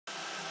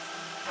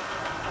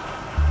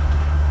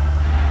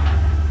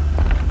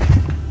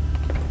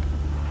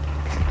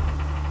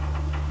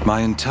My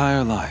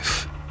entire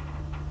life,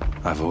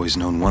 I've always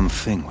known one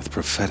thing with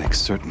prophetic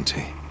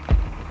certainty.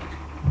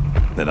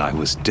 That I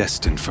was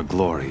destined for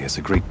glory as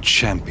a great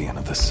champion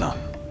of the sun.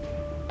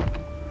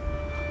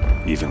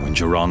 Even when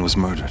Jiran was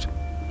murdered,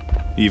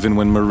 even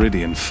when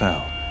Meridian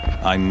fell,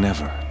 I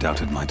never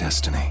doubted my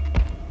destiny.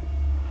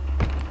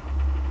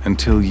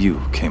 Until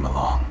you came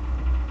along.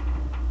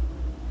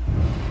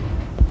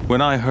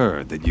 When I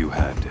heard that you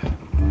had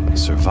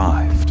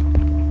survived,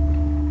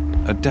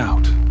 a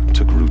doubt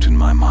took root in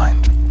my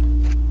mind.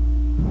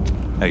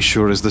 As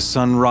sure as the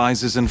sun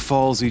rises and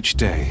falls each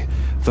day,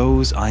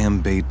 those I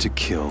am bade to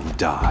kill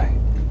die.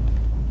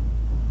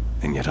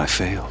 And yet I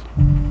failed.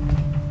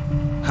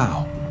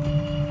 How?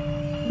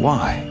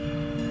 Why?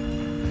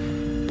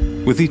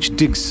 With each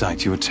dig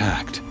site you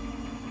attacked,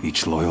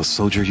 each loyal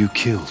soldier you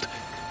killed,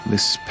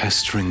 this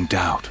pestering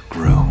doubt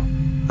grew.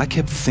 I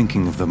kept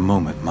thinking of the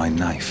moment my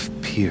knife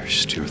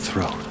pierced your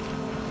throat.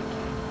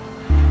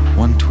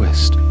 One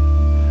twist,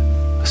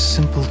 a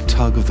simple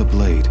tug of the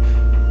blade,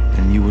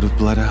 and you would have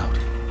bled out.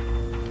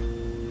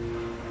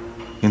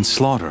 In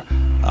slaughter,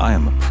 I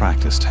am a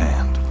practiced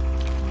hand.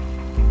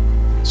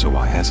 So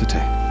why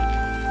hesitate?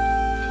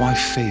 Why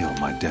fail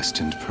my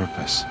destined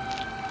purpose?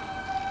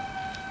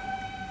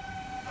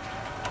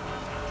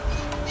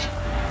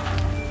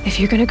 If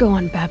you're gonna go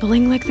on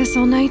babbling like this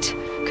all night,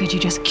 could you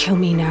just kill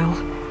me now?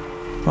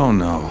 Oh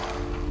no,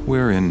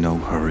 we're in no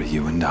hurry,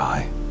 you and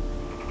I.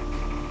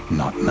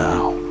 Not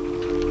now.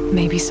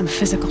 Maybe some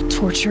physical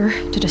torture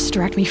to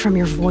distract me from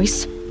your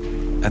voice?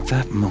 At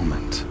that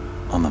moment,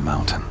 on the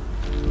mountain,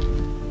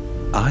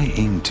 I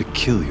aimed to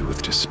kill you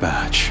with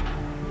dispatch,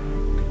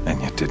 and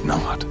yet did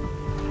not.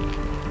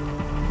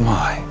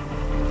 Why?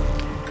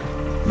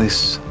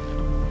 This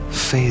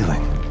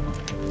failing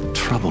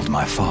troubled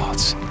my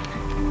thoughts,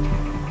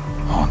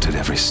 haunted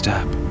every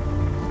step.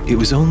 It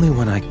was only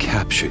when I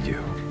captured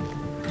you,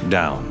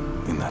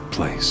 down in that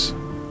place,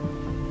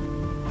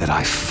 that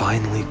I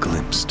finally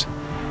glimpsed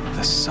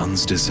the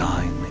sun's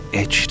design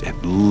etched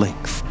at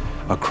length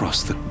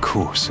across the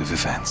course of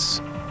events.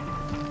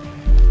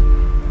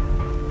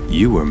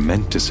 You were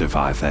meant to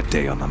survive that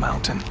day on the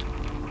mountain.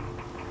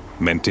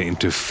 Meant to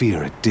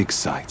interfere at dig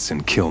sites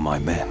and kill my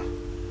men.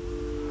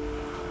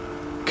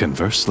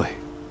 Conversely,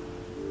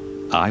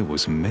 I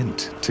was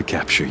meant to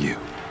capture you.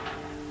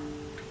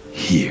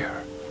 Here.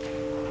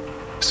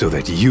 So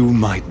that you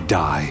might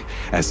die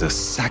as a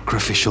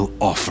sacrificial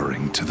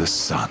offering to the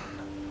sun.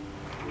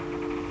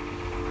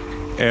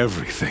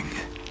 Everything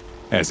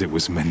as it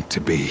was meant to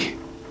be.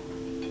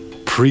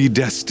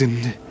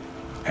 Predestined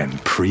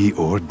and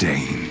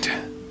preordained.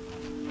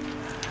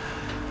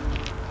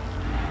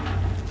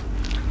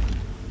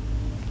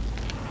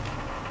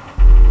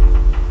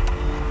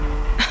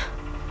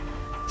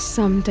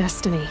 Some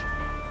destiny.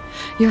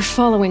 You're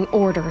following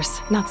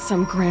orders, not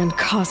some grand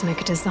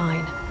cosmic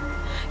design.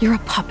 You're a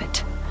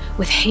puppet,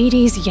 with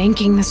Hades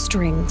yanking the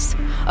strings,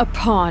 a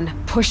pawn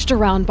pushed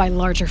around by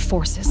larger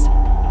forces.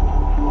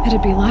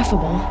 It'd be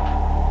laughable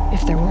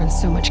if there weren't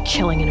so much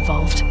killing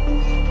involved.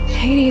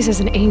 Hades is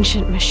an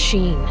ancient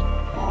machine,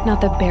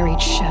 not the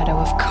buried shadow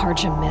of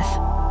Karja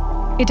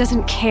myth. It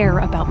doesn't care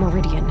about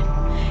Meridian.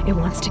 It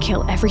wants to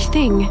kill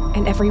everything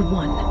and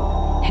everyone.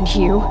 And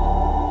you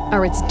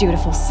are its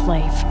dutiful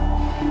slave.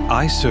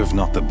 I serve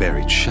not the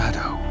buried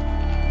shadow,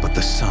 but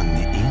the sun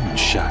in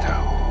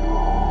shadow.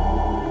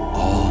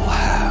 All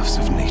halves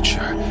of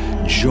nature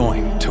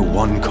joined to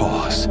one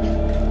cause.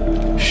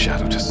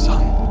 Shadow to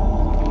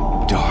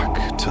sun,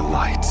 dark to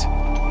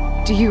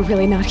light. Do you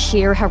really not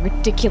hear how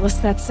ridiculous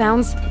that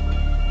sounds?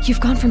 You've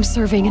gone from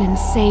serving an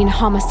insane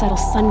homicidal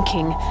Sun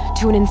King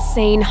to an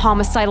insane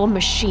homicidal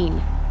machine.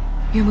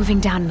 You're moving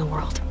down in the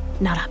world,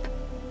 not up.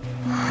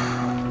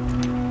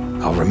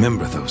 I'll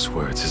remember those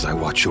words as I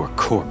watch your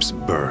corpse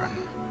burn.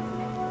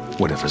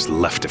 Whatever's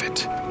left of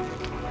it.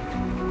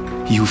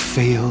 You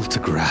fail to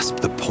grasp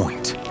the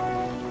point.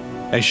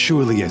 As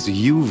surely as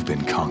you've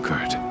been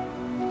conquered,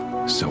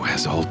 so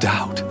has all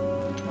doubt.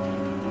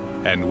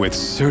 And with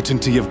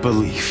certainty of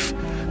belief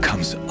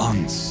comes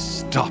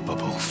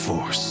unstoppable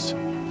force.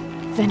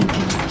 Then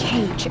pierce the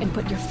cage and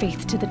put your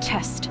faith to the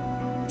test.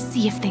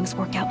 See if things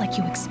work out like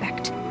you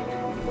expect.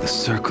 The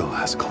circle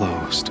has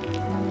closed.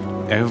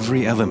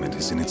 Every element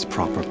is in its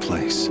proper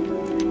place,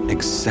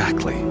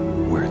 exactly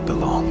where it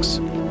belongs.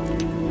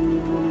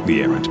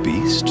 The errant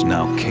beast,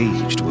 now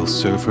caged, will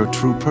serve her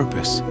true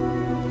purpose.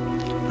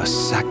 A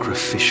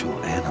sacrificial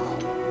animal.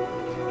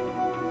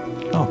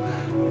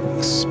 Oh,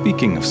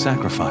 speaking of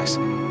sacrifice,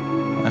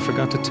 I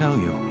forgot to tell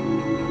you.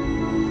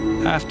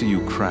 After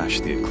you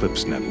crashed the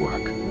Eclipse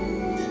network,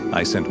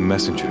 I sent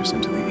messengers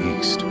into the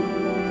east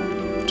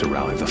to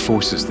rally the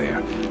forces there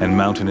and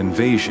mount an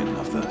invasion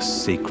of the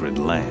sacred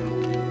land.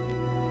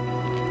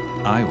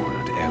 I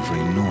ordered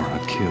every Nora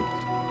killed.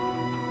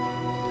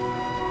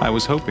 I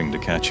was hoping to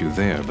catch you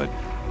there, but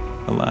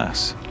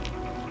alas,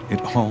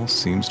 it all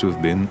seems to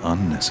have been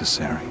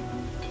unnecessary.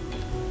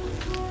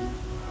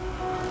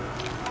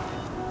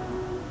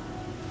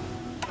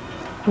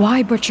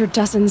 Why butcher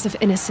dozens of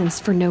innocents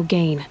for no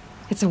gain?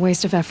 It's a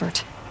waste of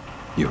effort.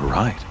 You're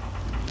right.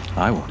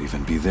 I won't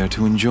even be there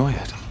to enjoy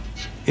it.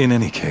 In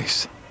any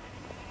case,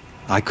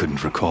 I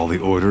couldn't recall the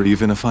order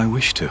even if I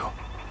wished to.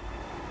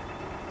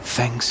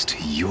 Thanks to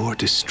your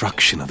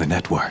destruction of the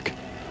network,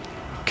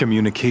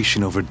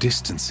 communication over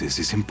distances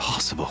is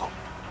impossible.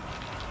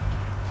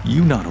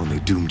 You not only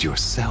doomed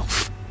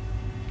yourself,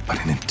 but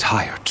an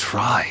entire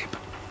tribe.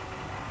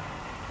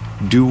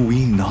 Do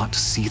we not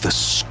see the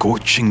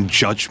scorching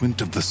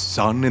judgment of the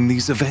sun in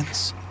these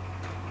events?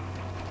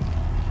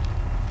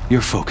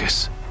 Your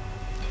focus.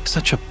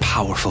 Such a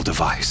powerful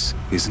device,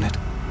 isn't it?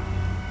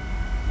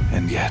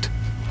 And yet,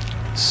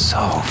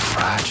 so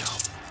fragile.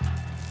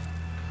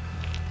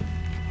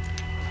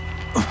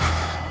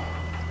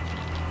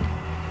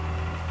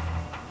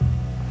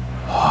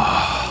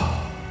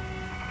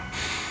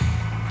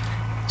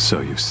 So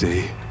you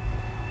see,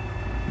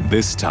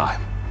 this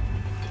time,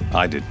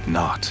 I did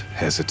not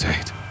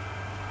hesitate.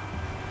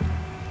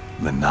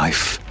 The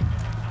knife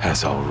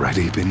has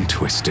already been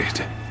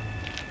twisted.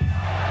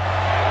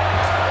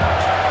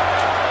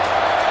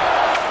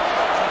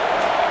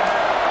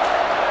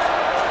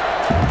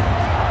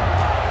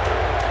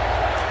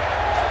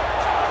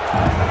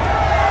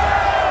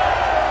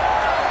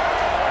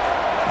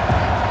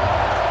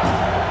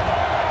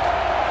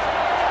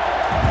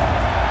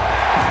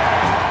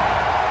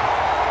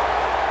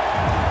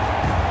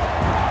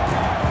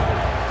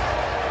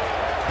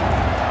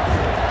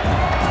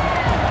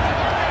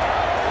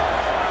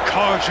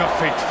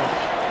 Faithful,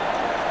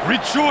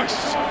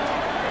 rejoice!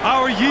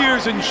 Our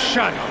years in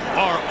shadow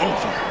are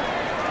over.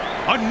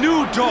 A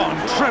new dawn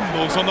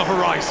trembles on the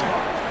horizon.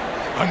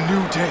 A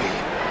new day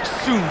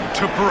soon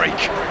to break.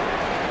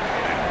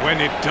 And when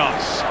it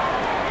does,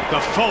 the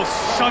false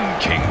Sun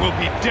King will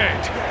be dead,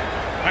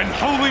 and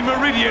Holy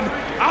Meridian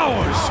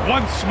ours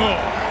once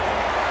more.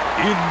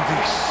 In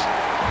this,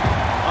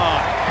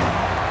 I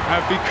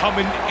have become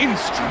an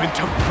instrument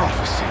of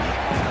prophecy.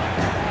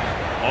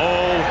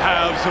 All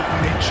halves of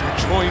nature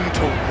join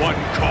to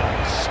one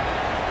cause.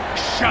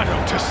 Shadow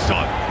to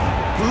sun,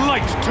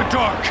 light to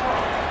dark,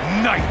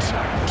 night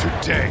to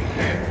day.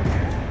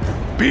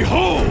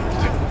 Behold!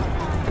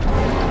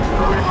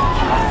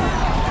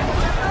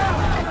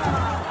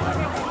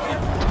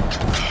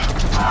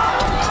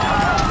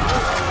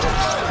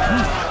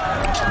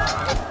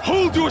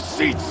 Hold your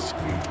seats!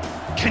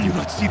 Can you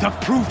not see the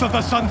proof of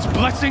the sun's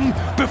blessing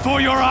before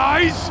your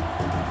eyes?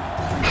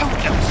 How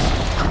else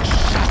could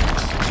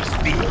shadows such as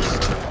these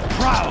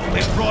prowl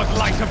in broad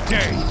light of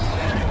day?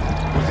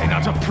 Were they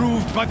not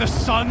approved by the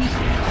sun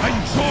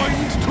and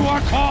joined to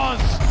our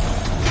cause?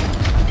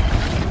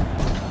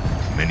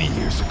 Many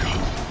years ago,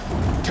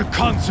 to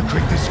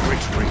consecrate this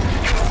great ring,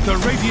 the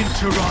Radiant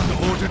Tyrann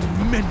ordered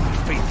many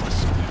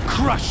faithless,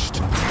 crushed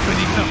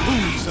beneath the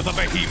hooves of the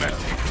behemoth.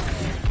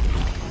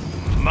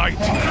 Mighty is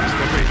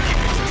the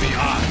behemoth in the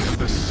eye of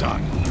the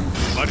sun,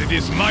 but it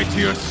is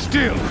mightier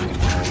still,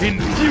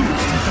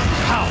 infused with the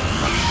power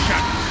of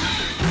shadow.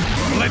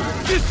 Let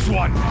this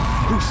one,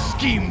 who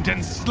schemed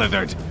and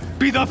slithered,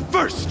 be the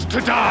first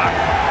to die!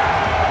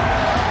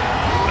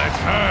 Let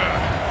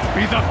her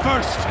be the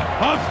first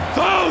of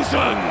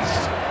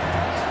thousands!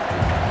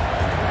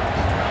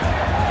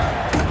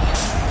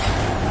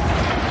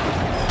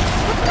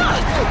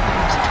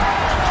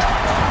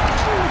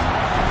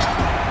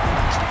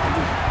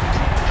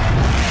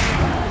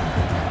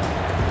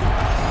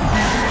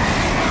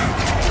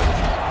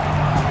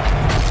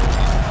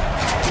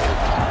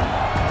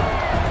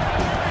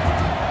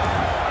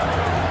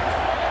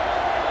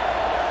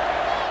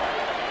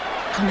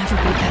 I'll never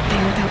beat that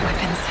thing without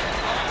weapons.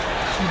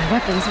 My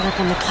weapons are up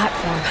on the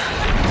platform.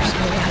 There's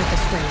no way out of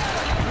this ring.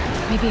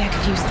 Maybe I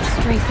could use the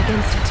strength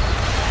against it.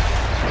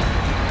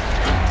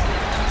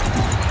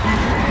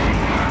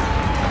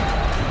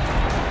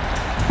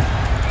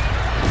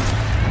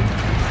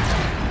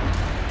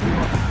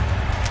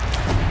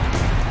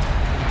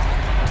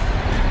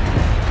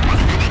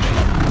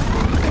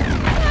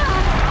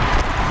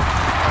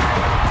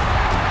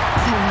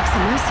 That makes a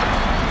mess.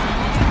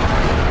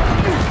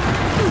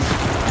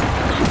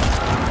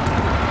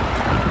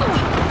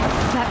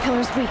 That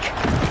pillar's weak.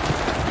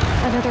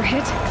 Another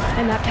hit,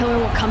 and that pillar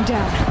will come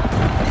down.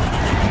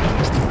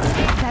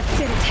 That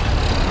did it.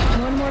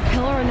 One more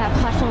pillar and that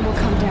platform will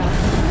come down.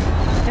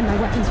 And my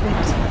weapon's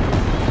rigged.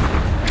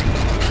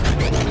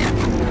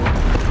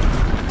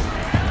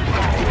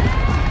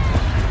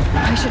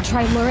 I should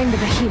try luring the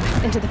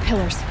behemoth into the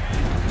pillars.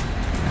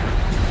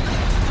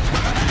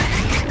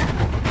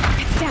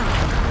 It's down.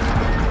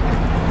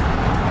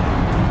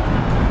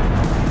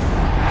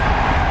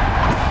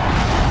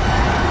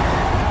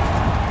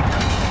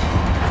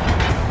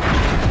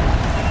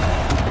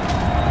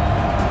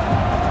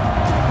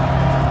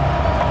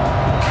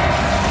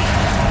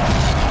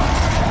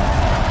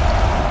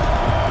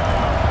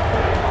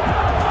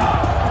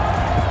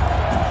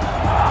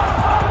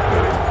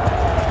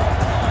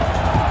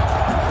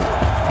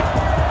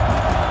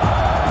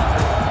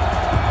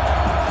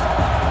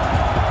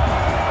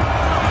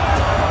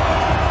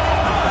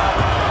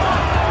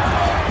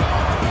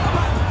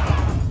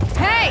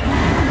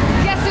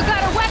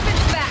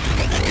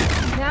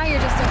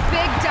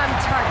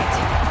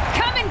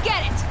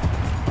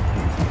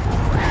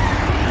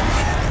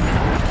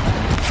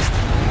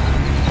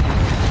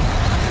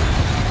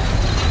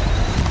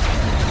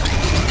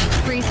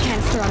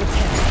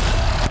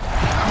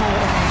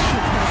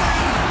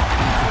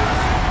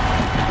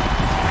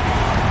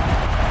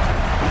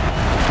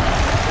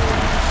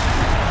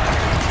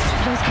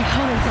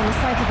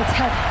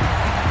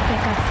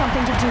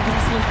 something to do with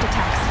his lift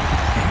attacks.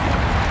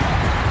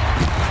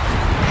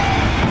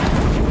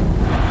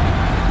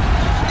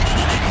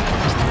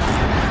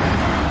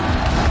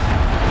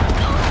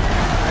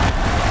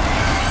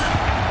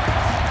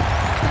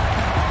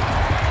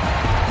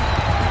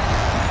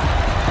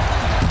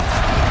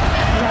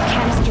 That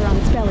canister on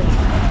its belly.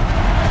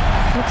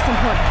 Looks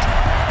important.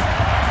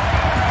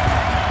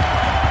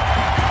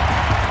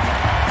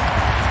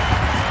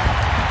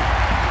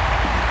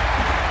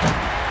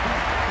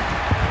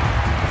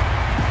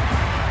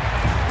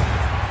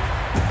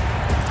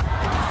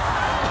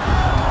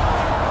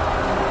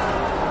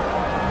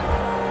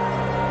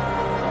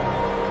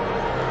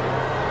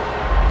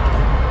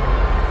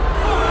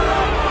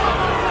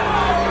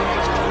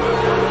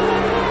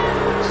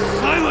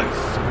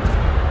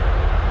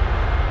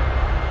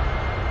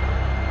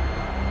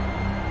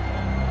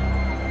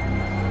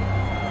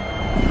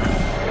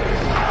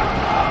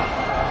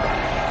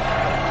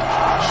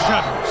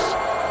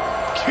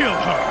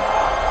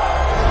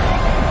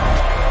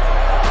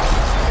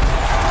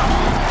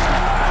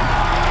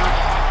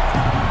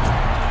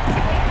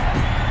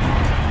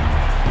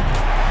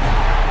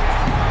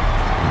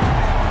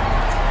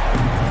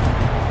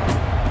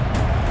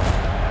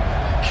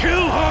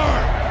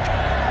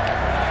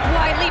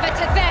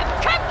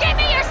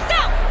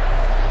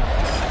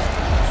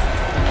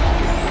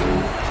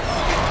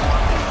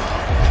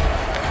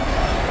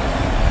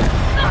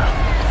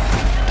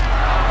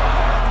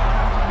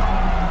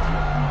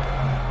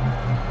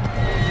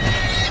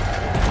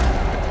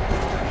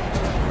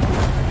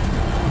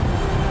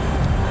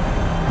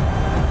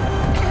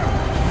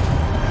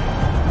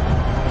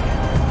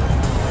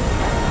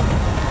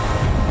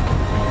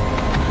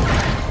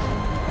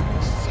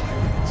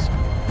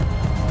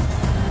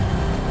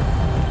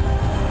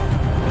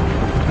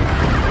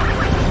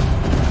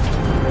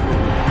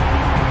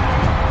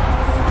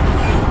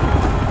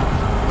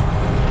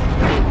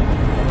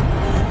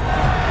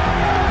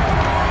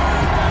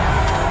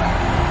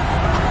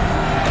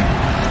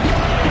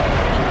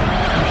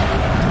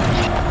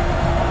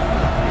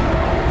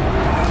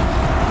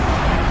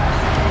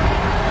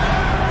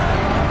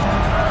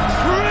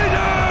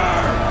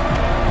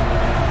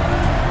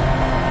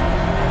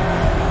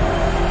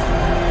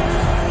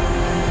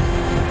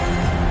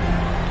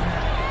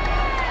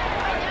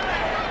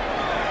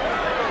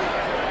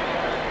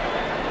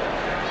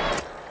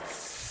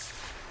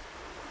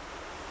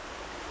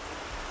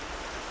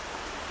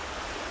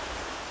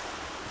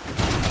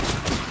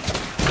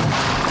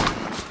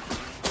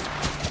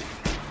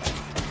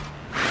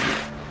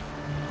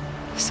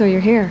 So you're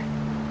here.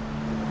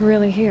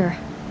 Really here.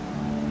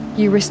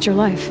 You risked your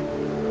life.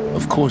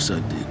 Of course I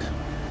did.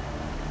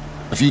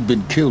 If you'd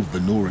been killed, the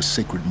Nora's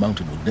sacred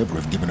mountain would never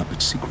have given up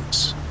its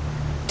secrets.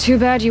 Too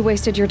bad you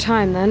wasted your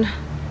time, then.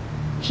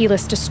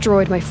 Helis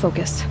destroyed my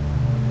focus.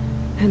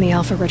 And the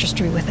Alpha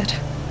Registry with it.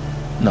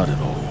 Not at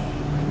all.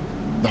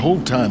 The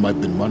whole time I've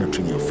been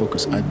monitoring your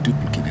focus, I've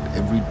duplicated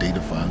every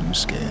data file you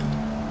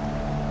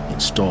scanned.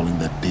 Installing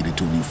that data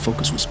to a new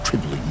focus was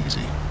trivially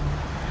easy.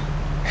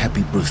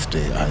 Happy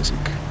birthday, Isaac.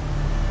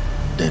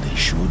 Daddy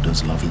sure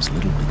does love his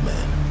little big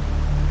man.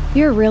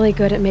 You're really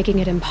good at making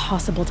it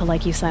impossible to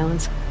like you,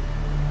 Silence.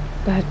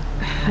 But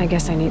I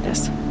guess I need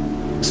this.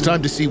 It's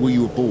time to see where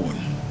you were born.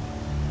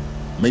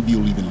 Maybe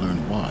you'll even learn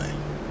why.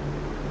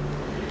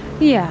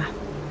 Yeah.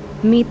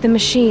 Meet the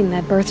machine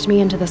that birthed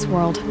me into this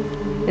world.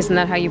 Isn't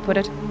that how you put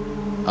it?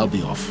 I'll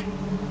be off.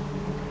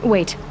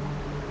 Wait.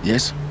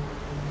 Yes?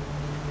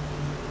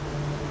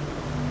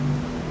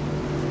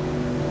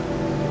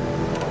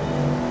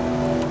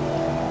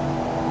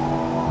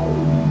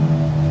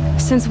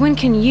 Since when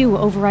can you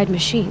override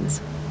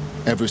machines?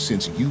 Ever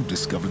since you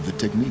discovered the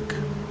technique.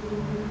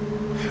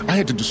 I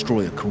had to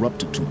destroy a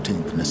corruptor to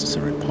obtain the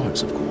necessary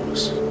parts, of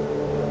course.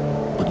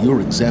 But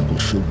your example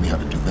showed me how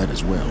to do that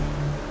as well.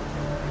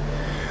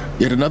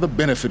 Yet another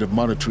benefit of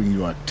monitoring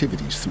your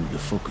activities through your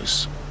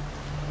focus.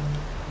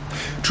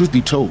 Truth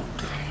be told,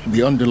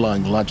 the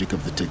underlying logic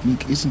of the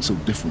technique isn't so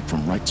different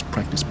from rites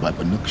practiced by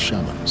Banuk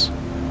shamans.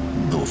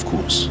 Though, of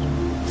course,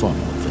 far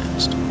more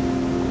advanced.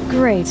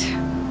 Great.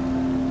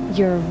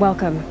 You're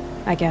welcome,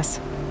 I guess.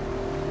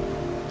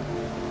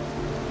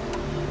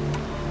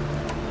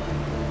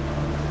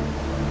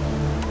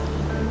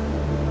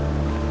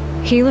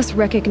 Helis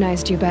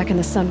recognized you back in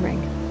the Sun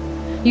Ring.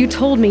 You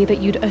told me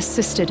that you'd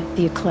assisted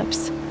the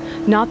eclipse.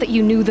 Not that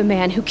you knew the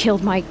man who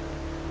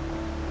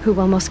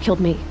almost killed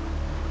me.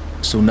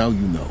 So now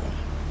you know.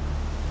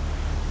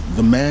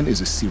 The man is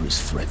a serious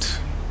threat.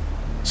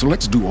 So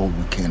let's do all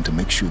we can to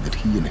make sure that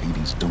he and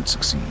Hades don't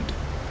succeed.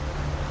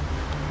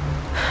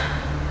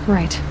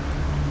 Right.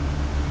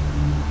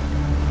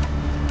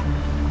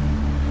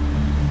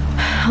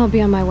 I'll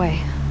be on my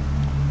way.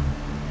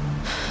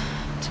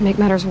 To make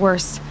matters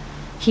worse,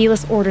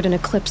 Helis ordered an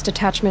Eclipse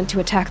detachment to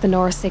attack the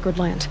Nora Sacred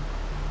Land.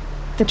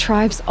 The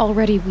tribe's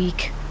already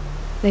weak.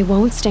 They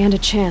won't stand a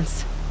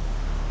chance.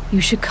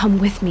 You should come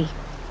with me.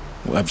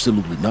 Well,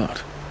 absolutely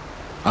not.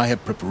 I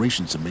have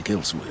preparations to make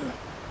elsewhere.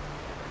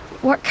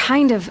 What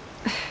kind of...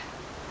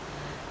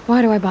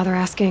 Why do I bother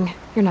asking?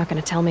 You're not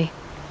gonna tell me.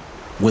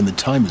 When the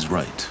time is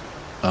right,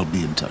 I'll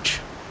be in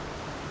touch.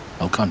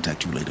 I'll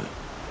contact you later.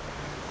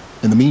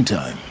 In the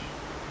meantime,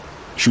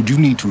 should you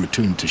need to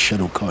return to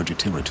Shadow Carja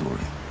territory,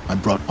 I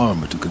brought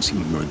armor to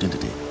conceal your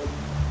identity.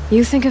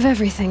 You think of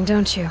everything,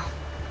 don't you?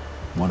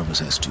 One of us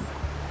has to.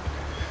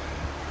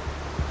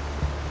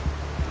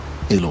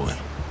 Aloy,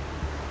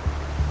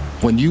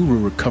 when you were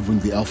recovering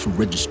the Alpha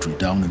Registry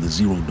down in the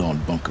Zero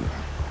Dawn bunker,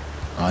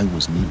 I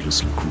was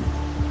needlessly cruel.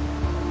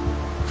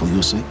 For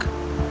your sake,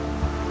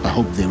 I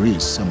hope there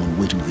is someone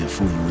waiting there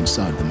for you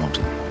inside the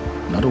mountain.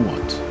 Not a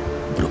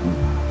what, but a who.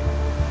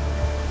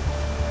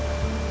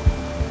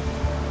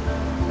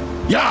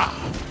 Yeah!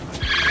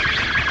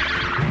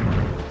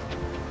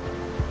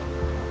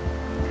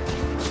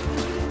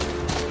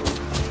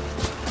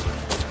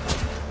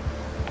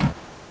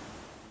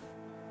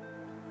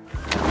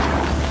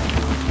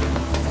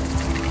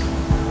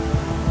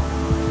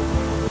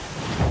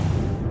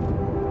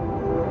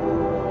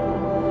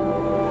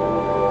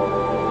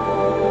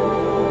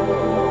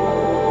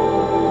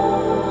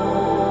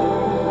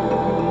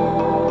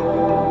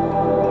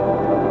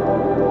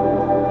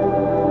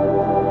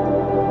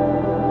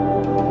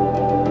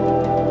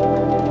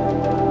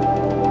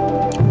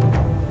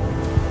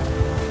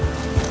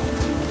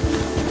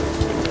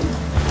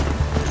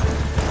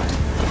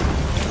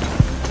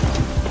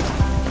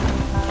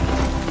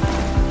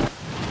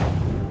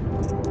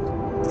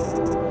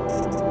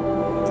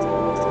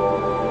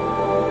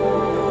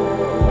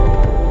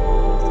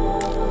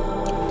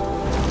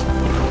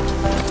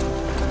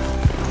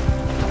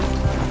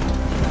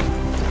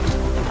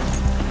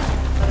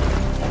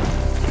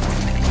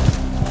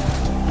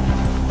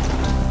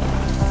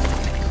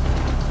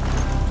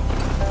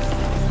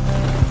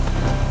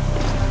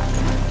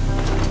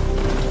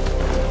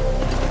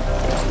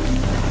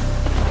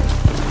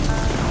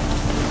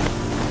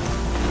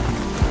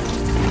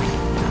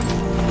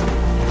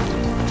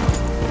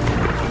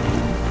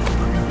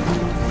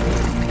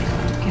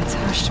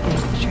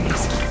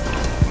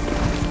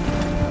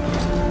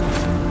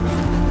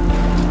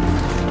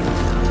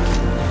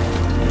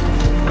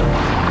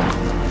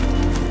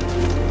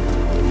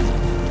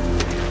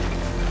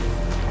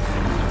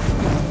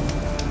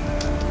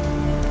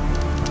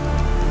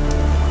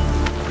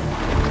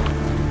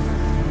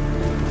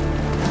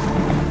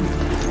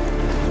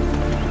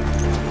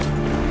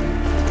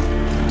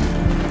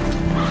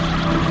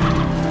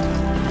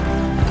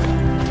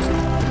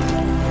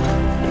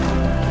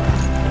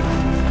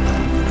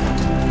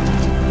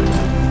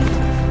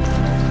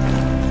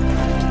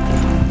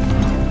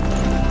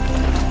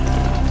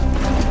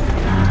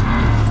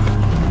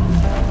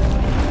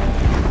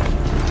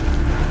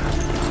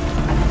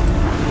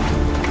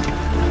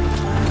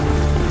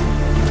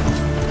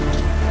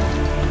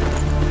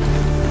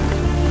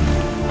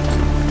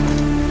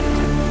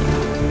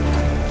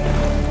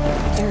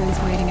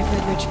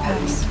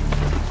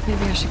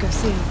 Maybe I should go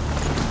see him.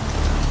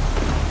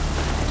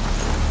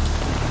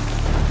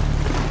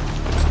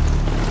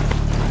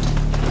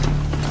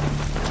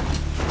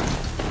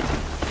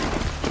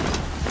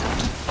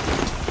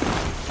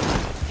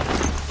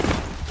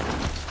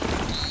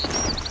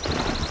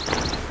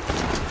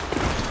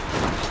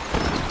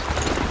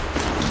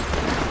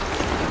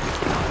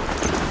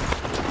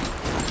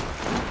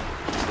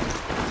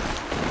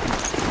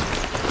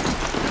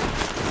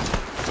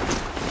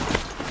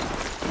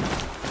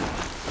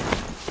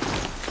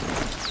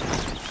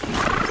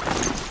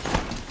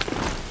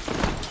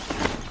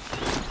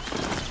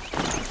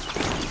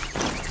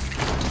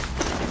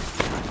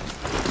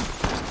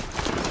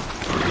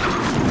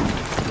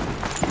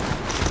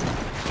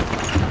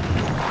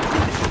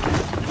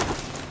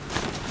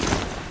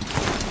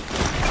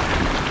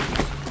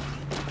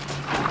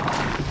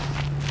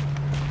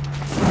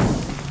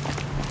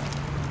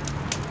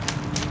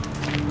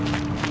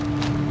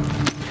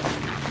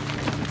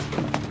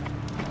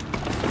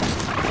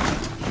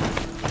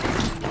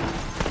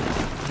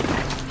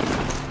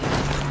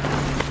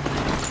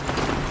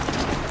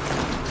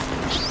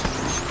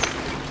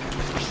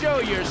 Show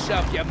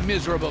yourself, you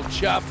miserable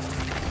chump!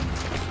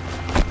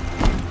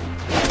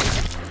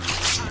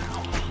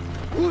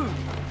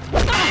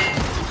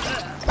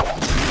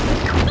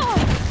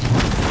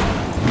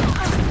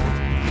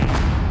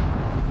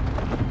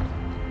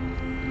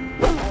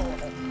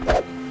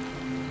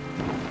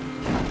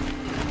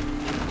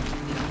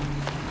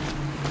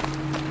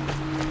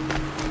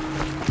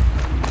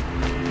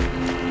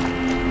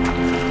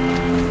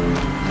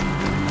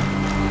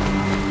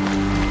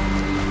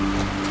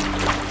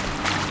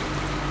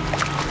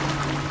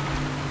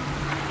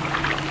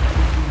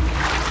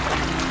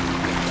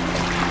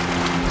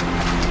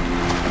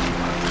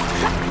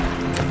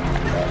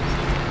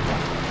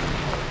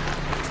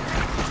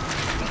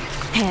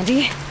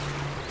 Handy.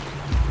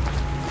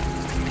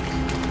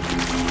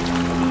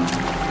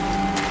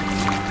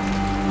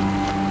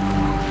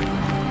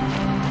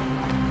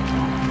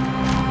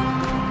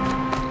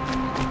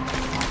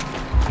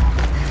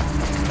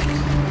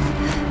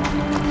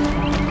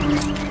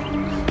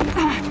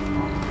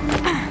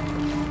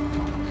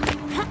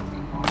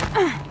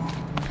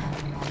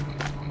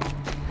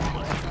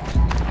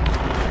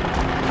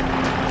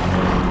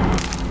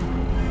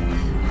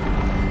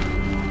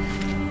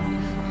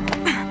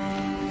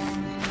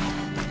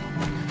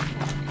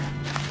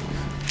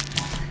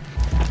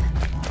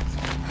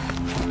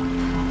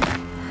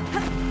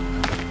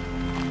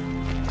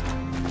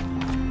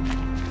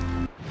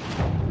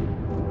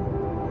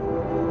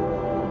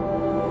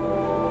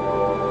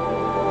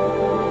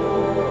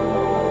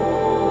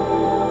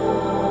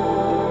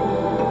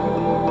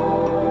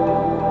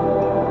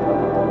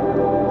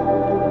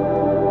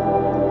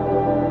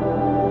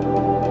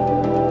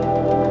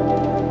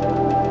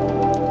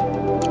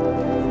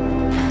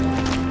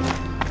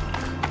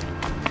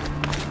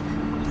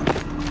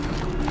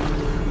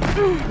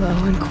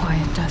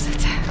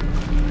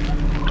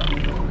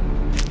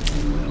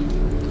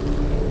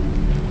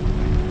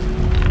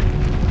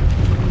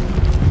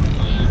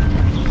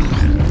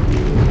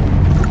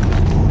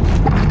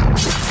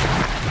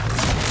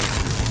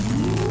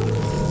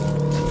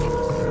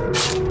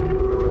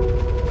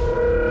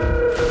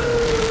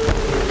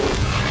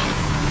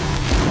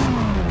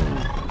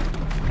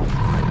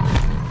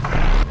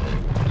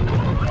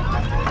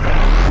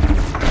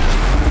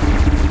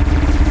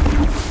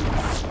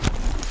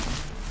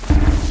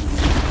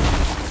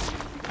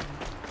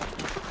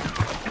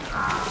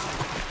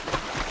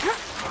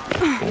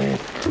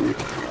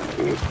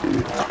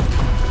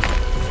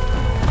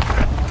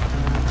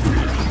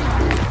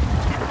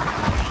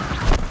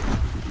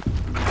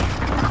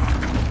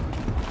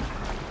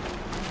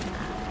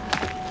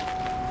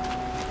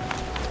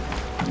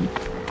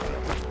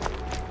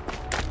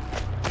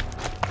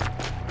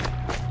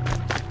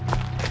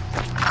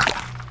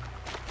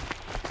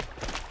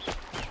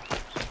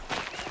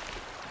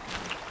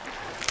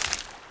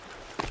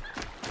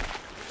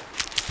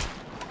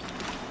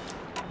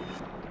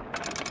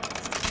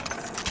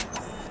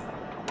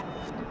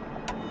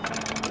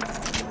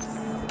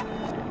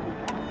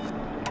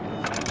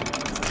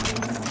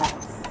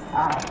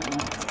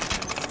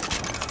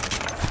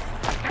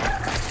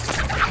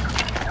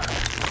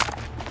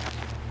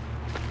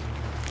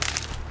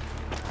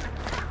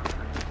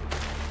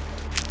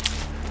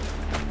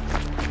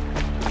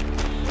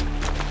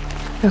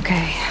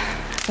 Okay,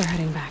 they're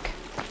heading back.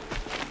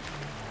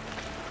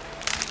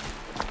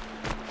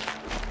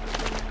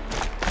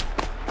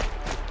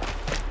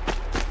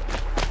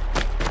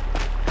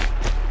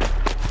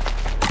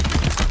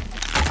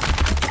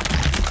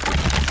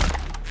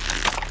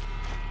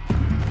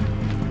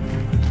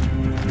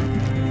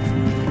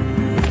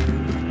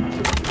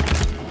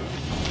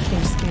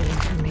 They're scanning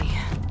for me.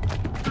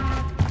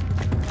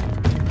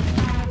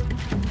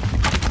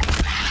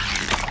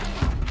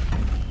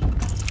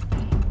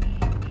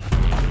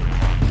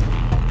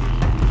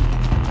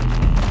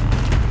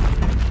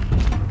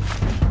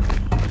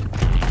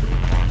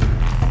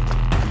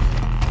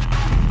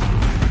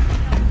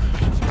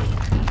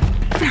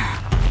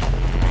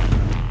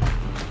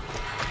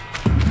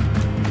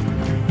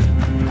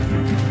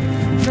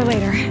 For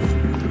later.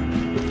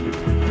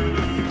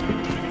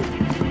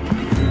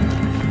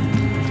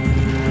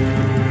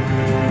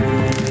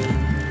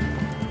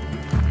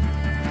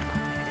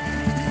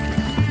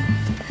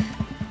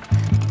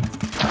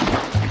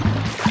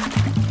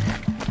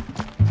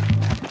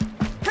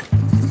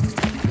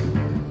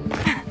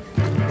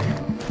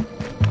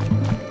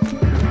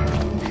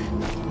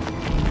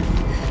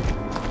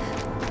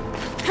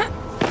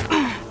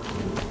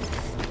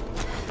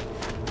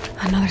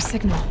 Another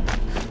signal.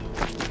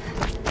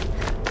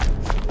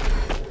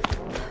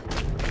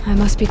 I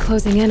must be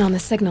closing in on the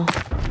signal.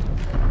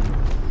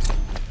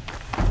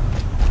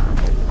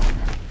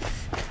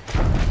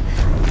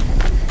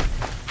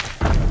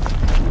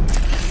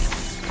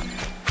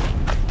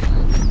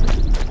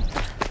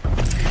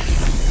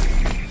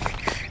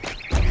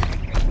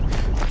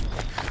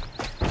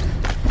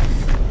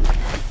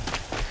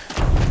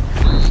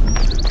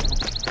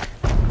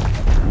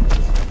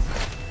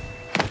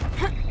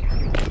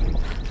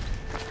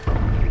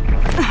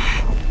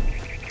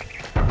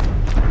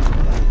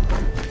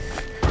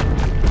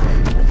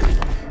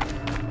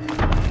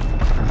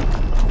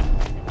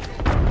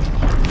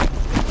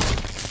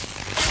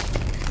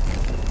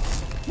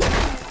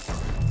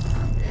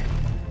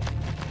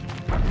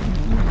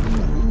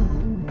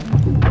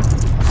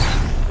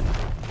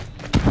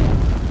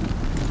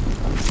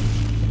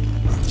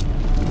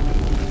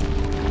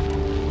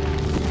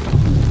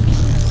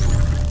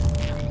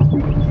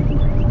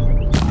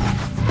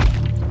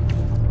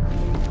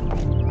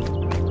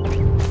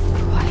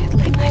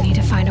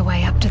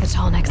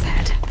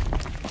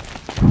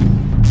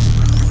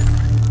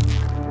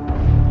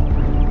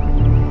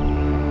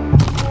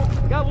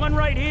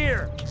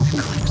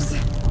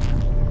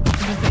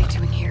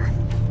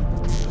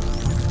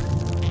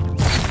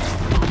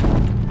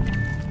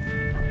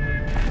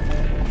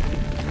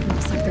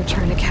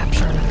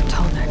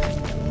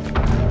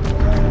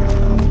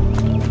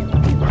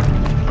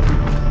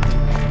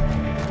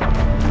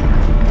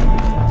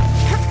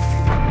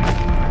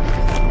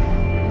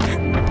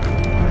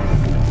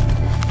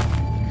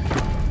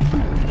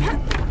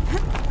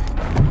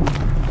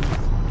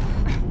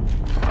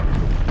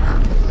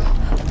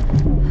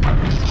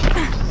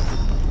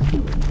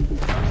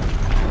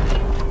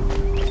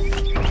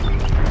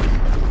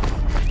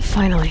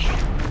 Finally.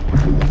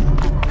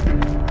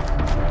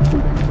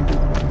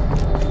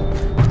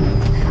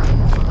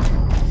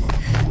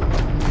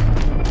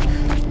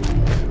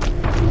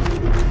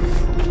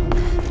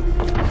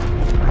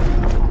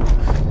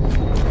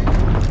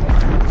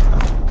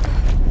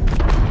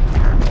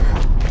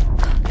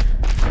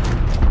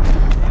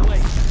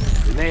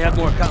 We may have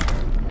more coming.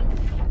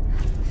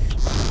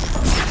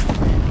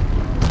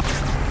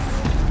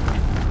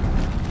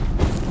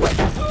 We're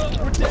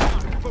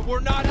down, but we're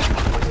not out.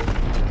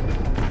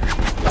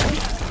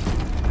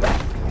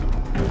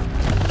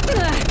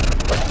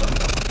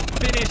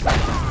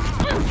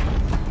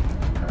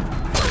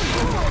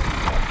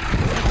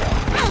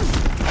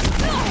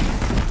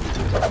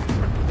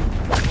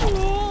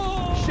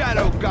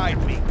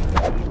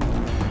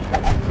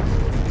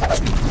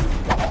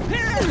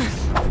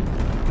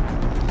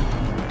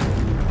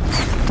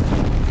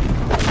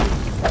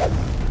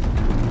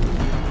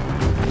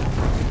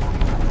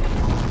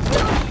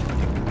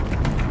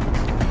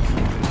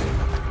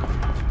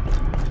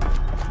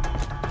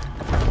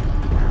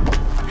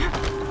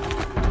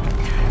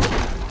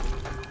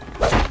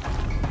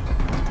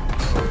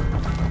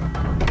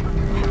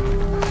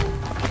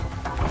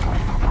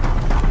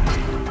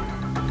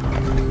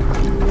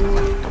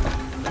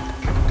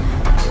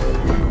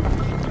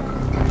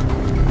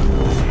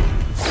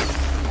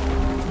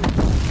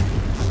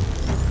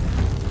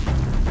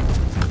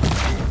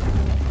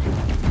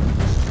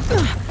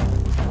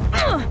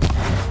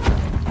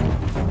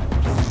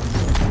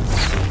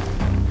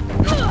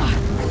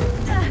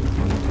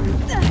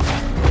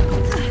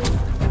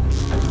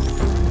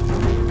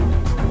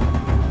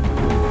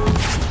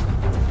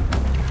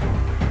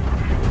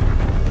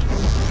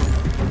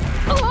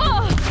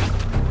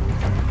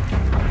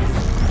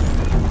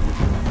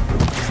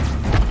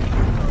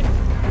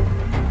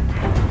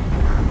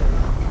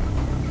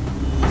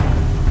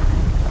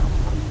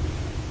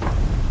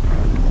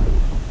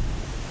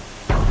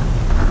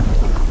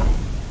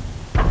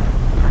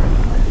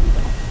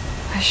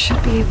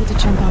 should be able to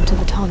jump onto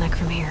the tall neck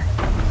from here.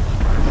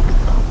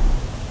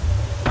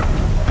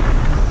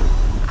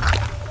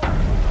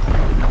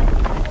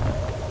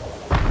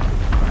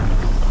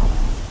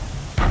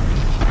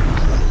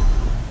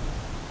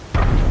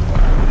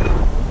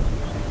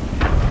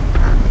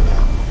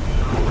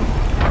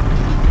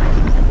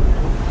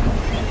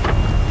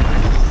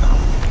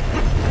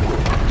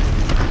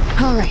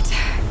 All right.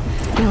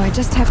 Now I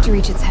just have to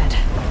reach its head.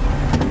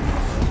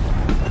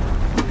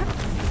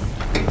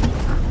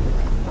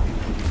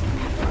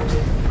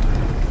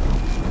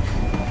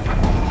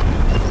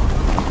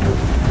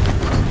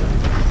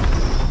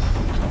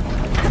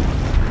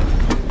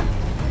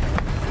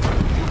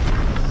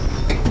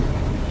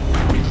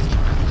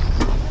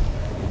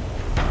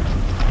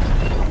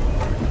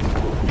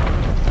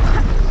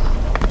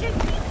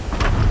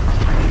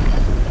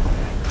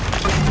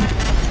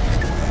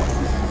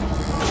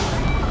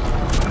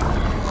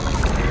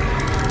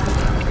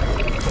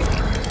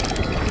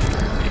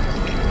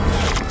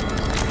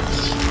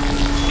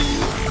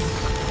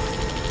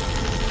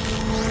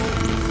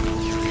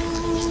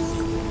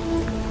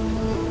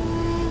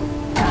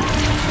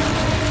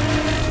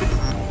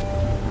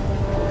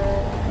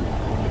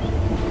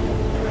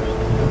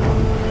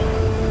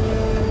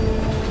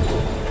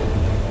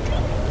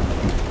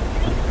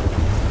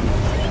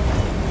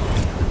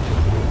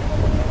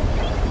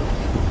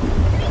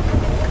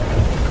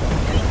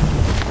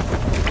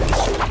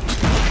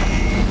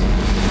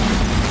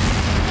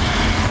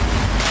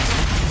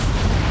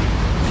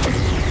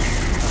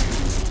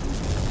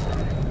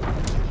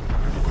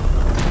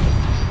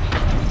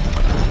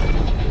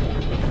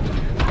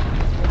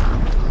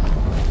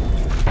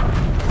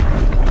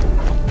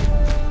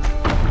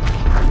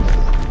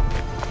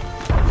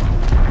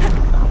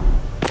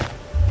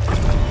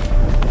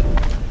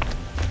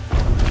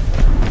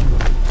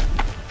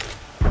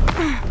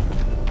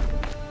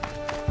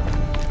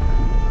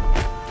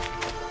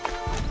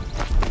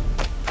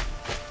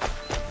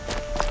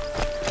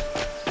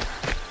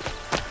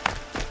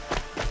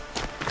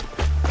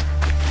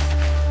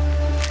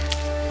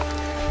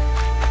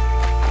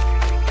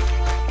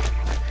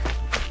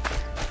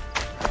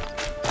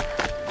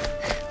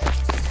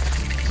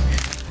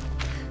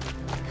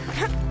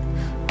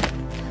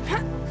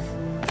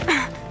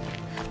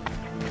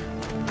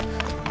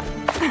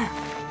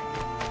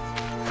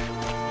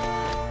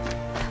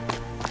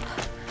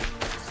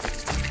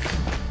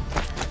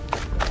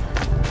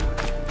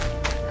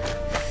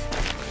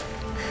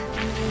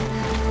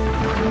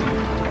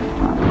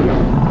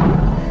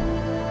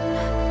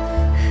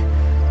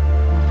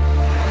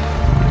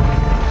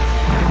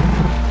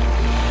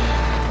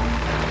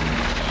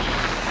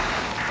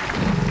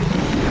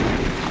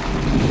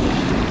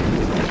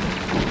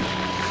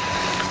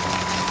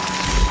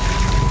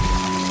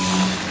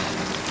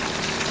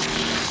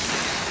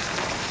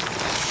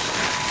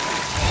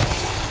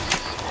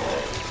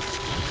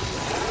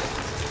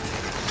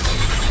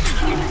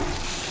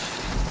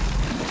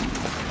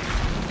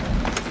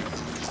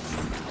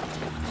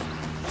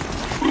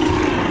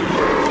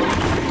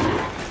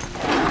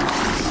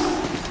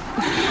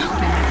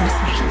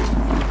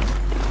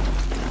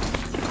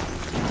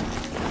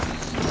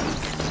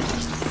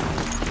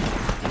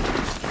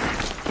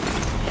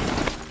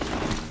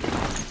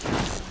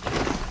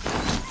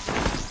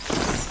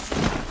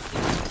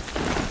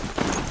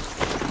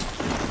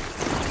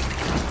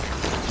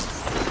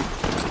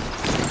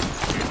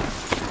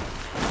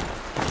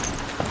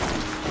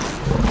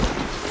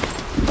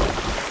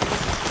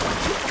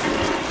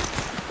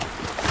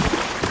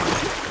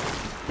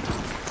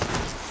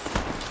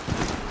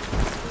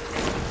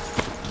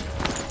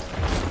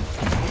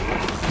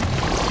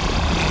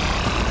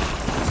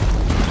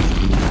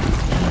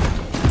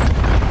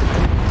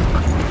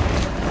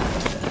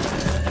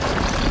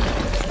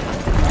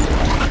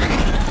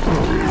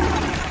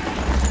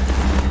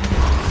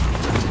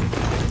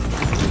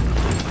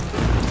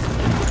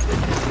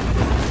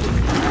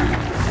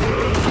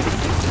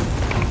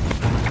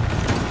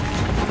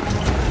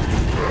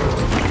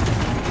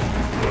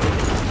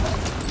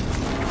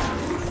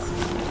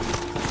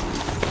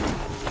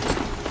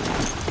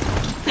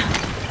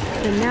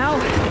 And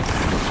now...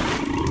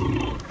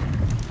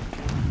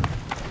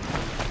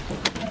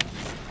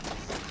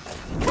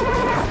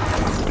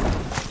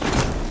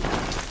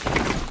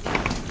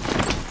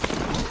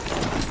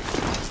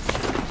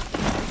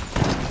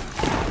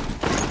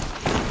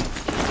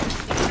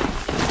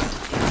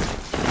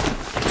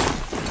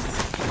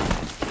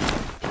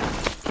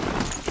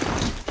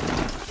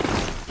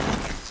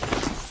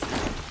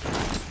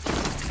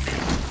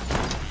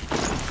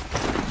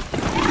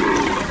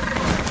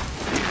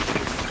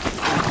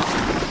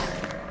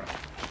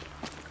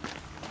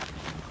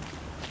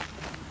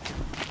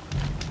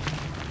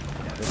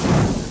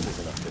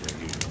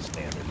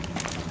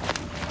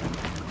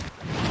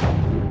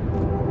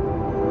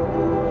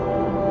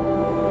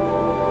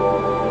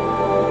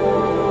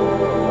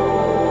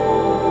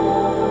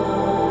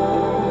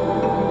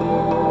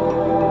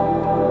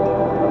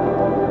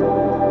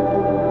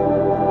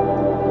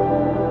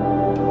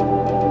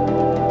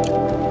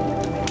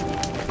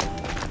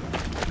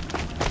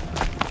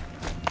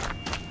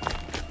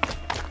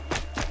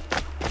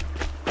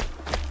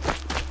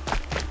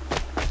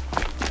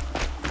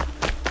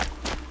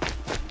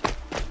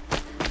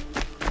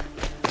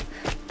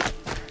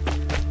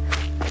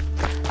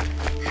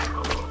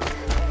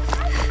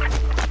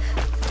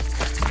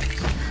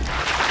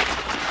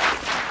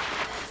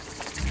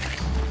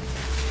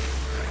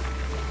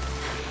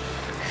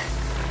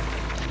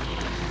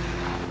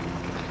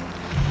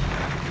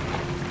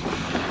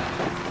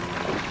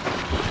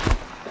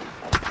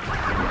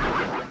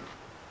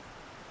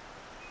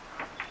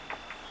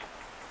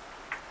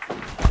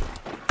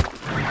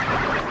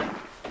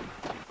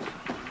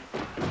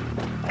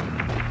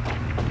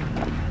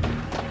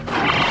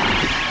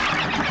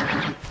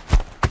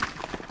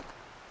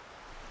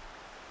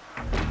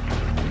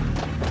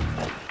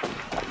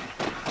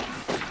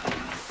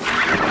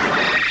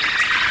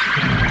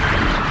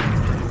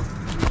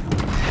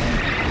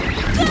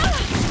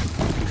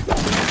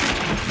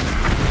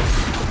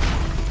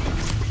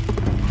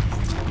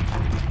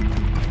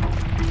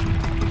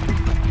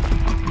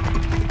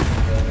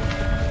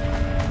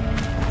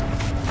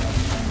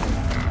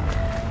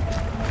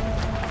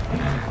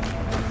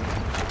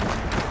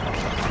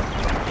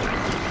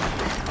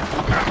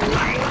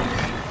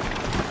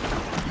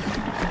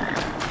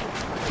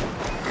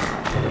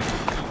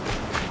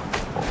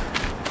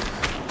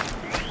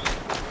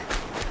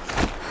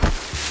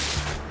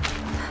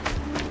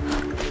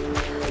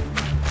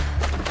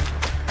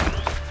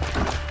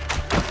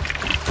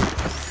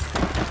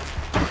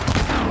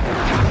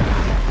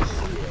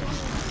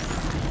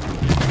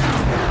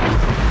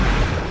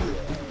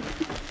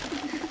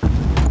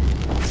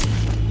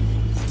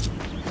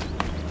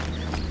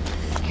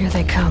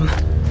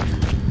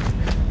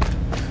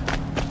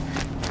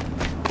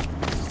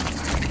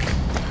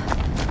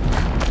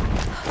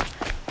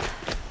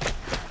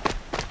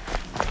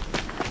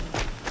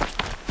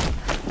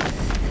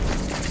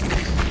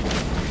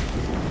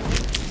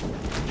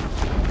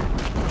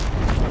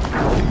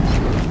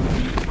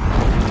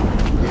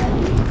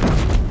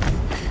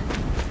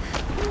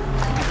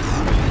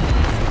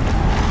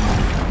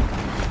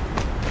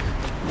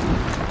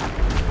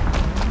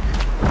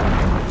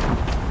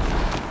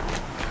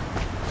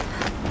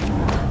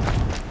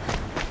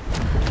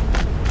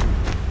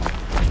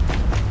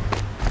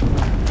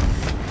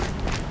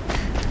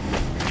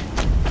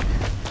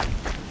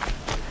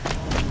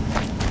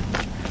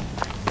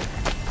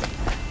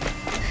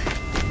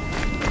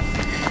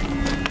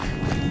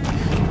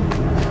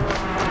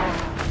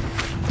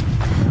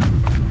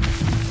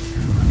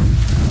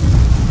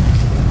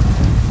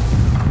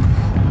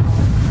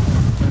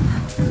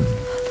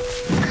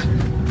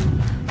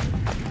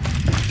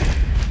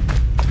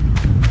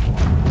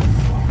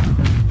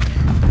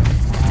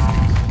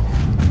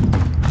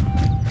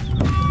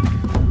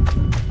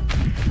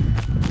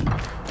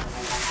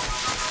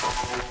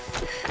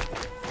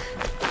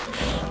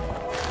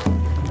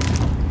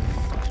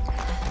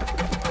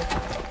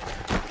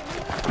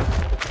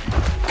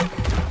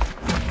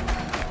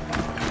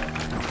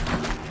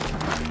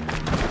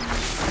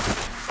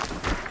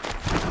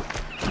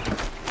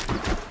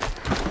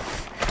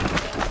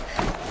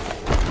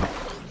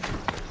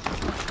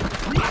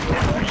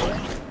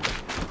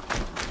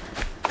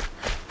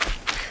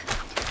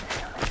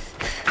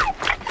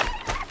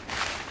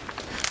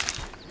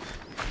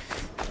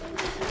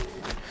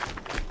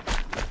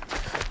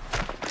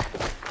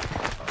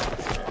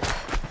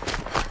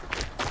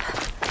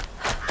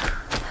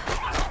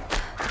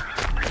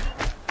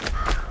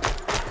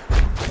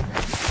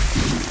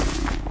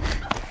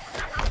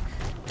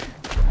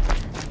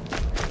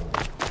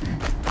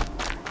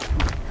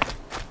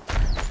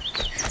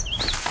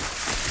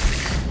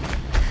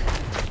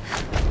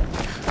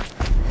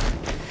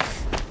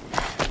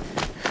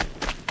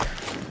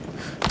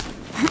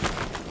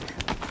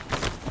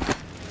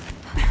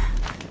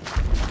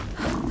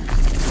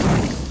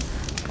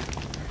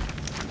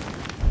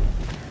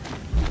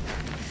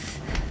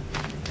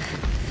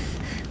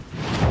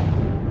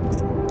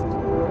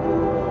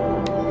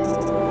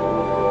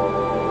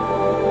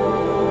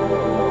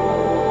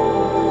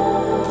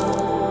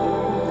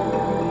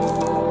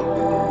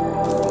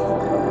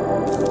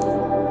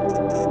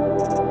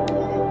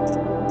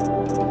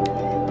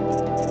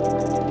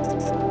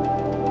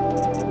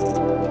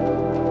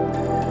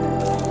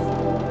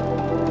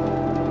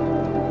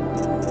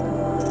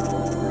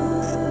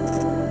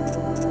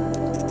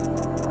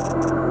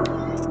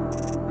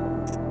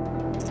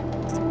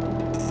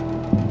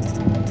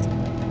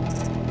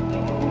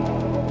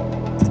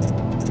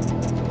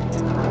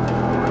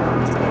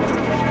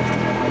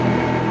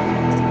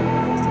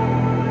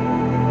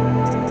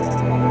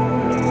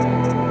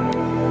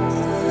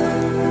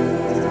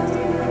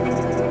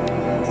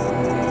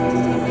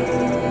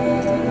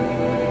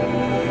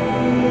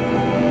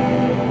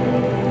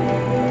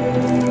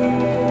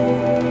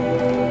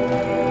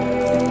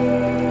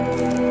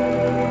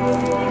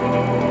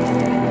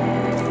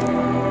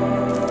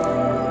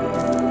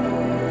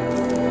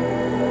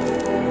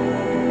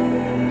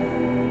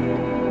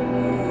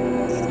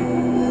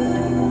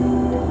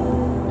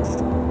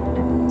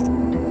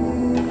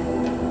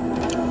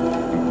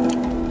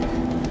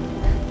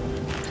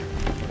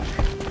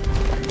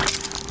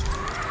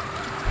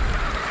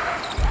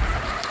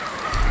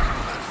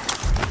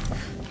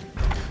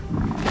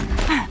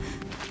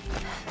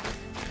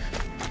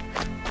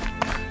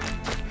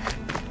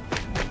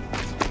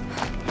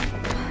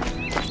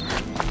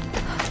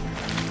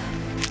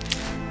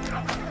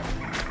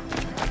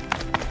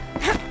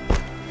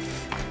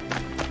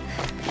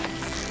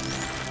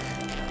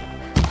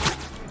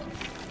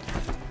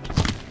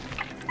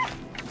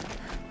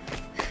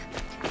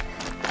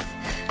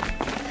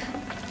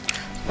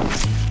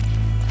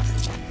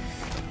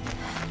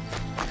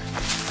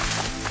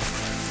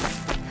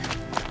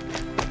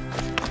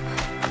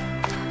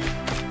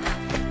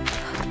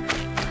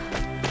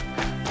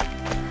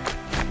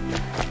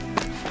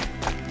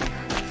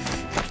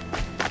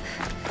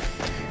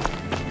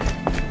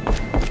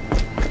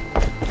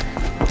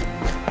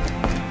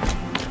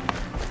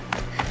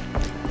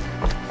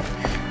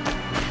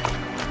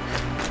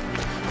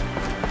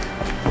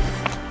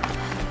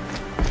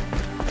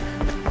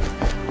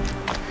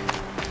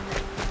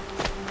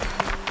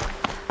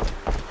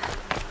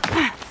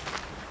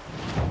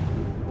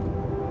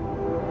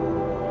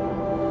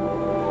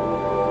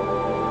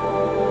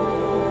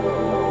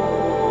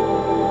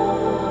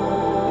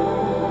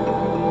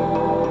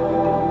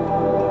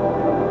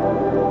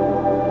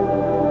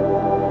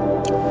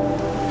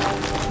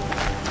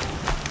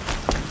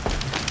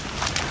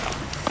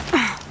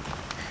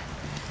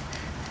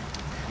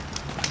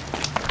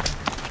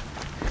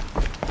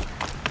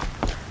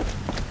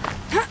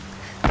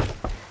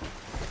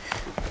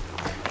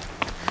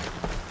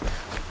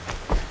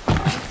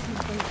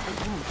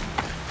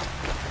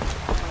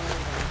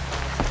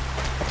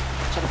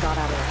 got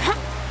out of there.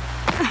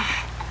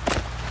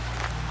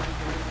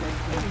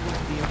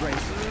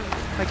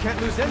 I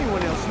can't lose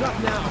anyone else,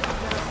 not now.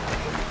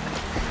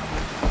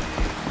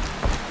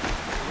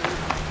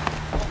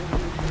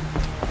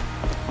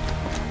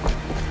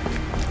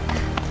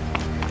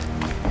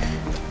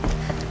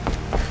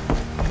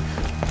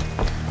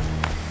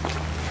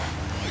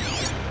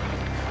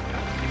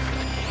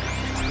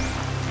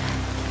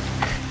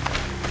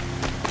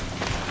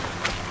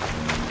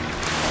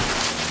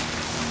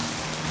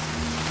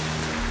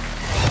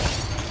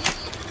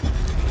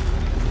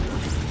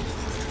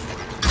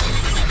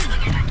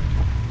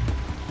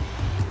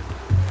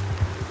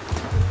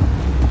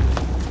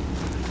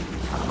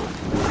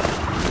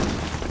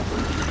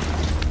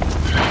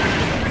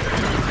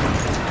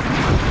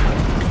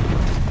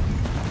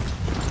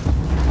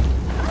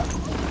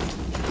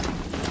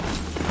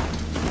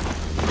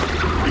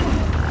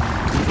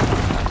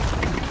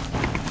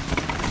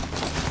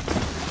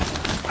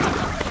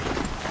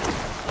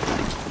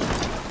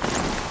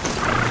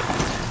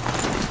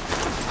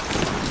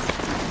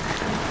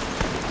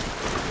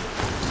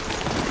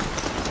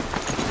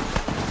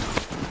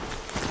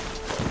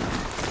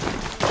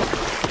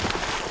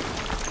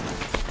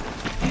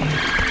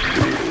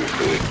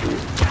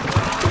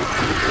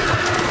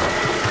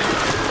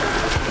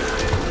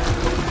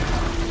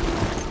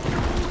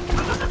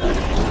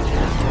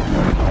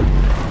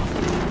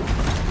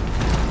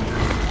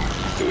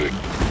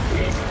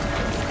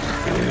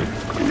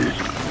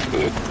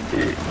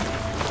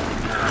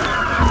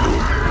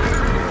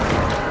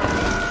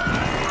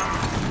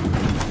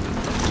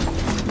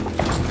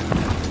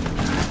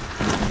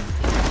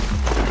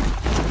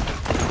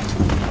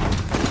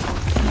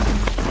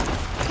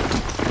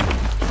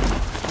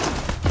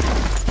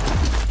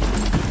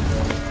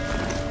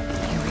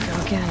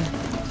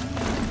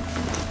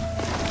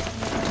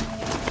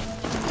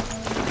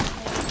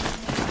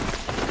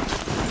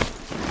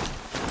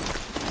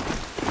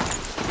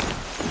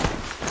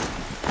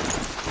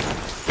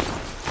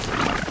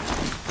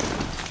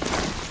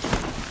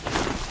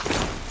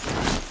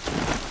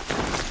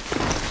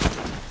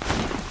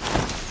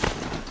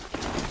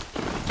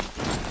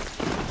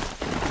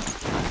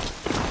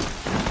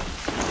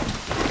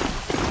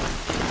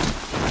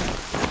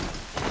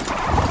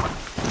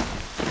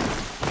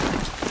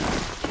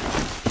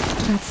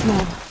 That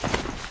smell.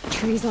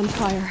 Trees on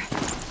fire.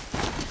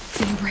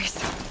 The embrace.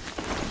 The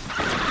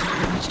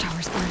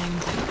watchtower's burning.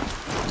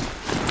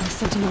 The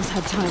sentinels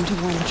had time to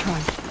warn the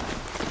tribe.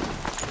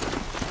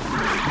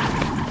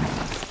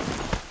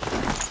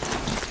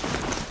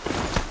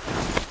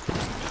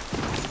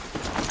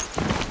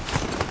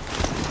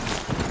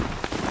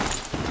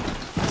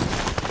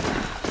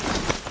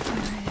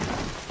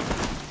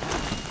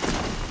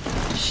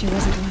 She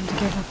wasn't going to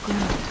give up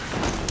ground.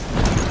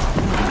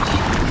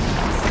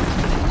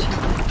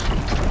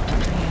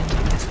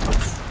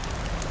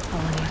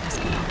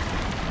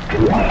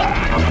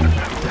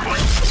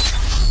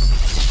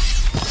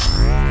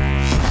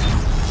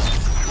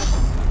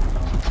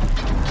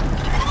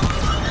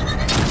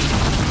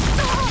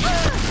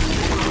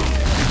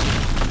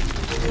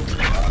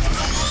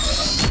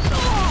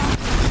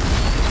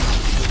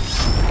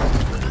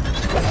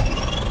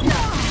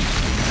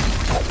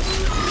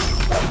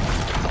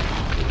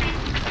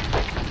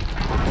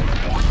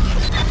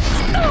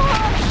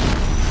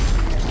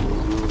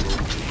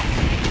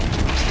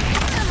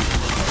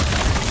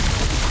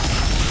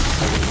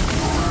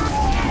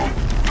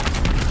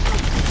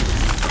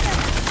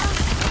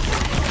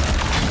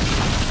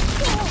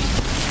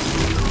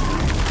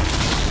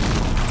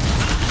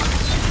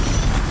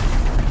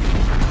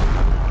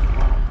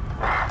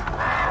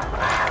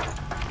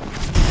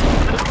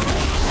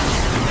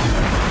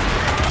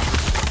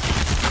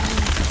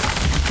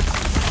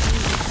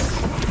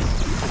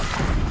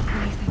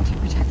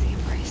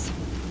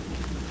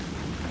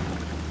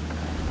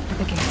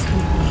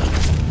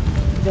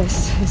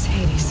 This is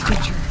Hades'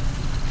 future.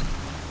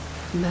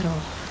 Metal.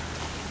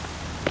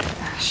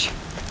 Ash.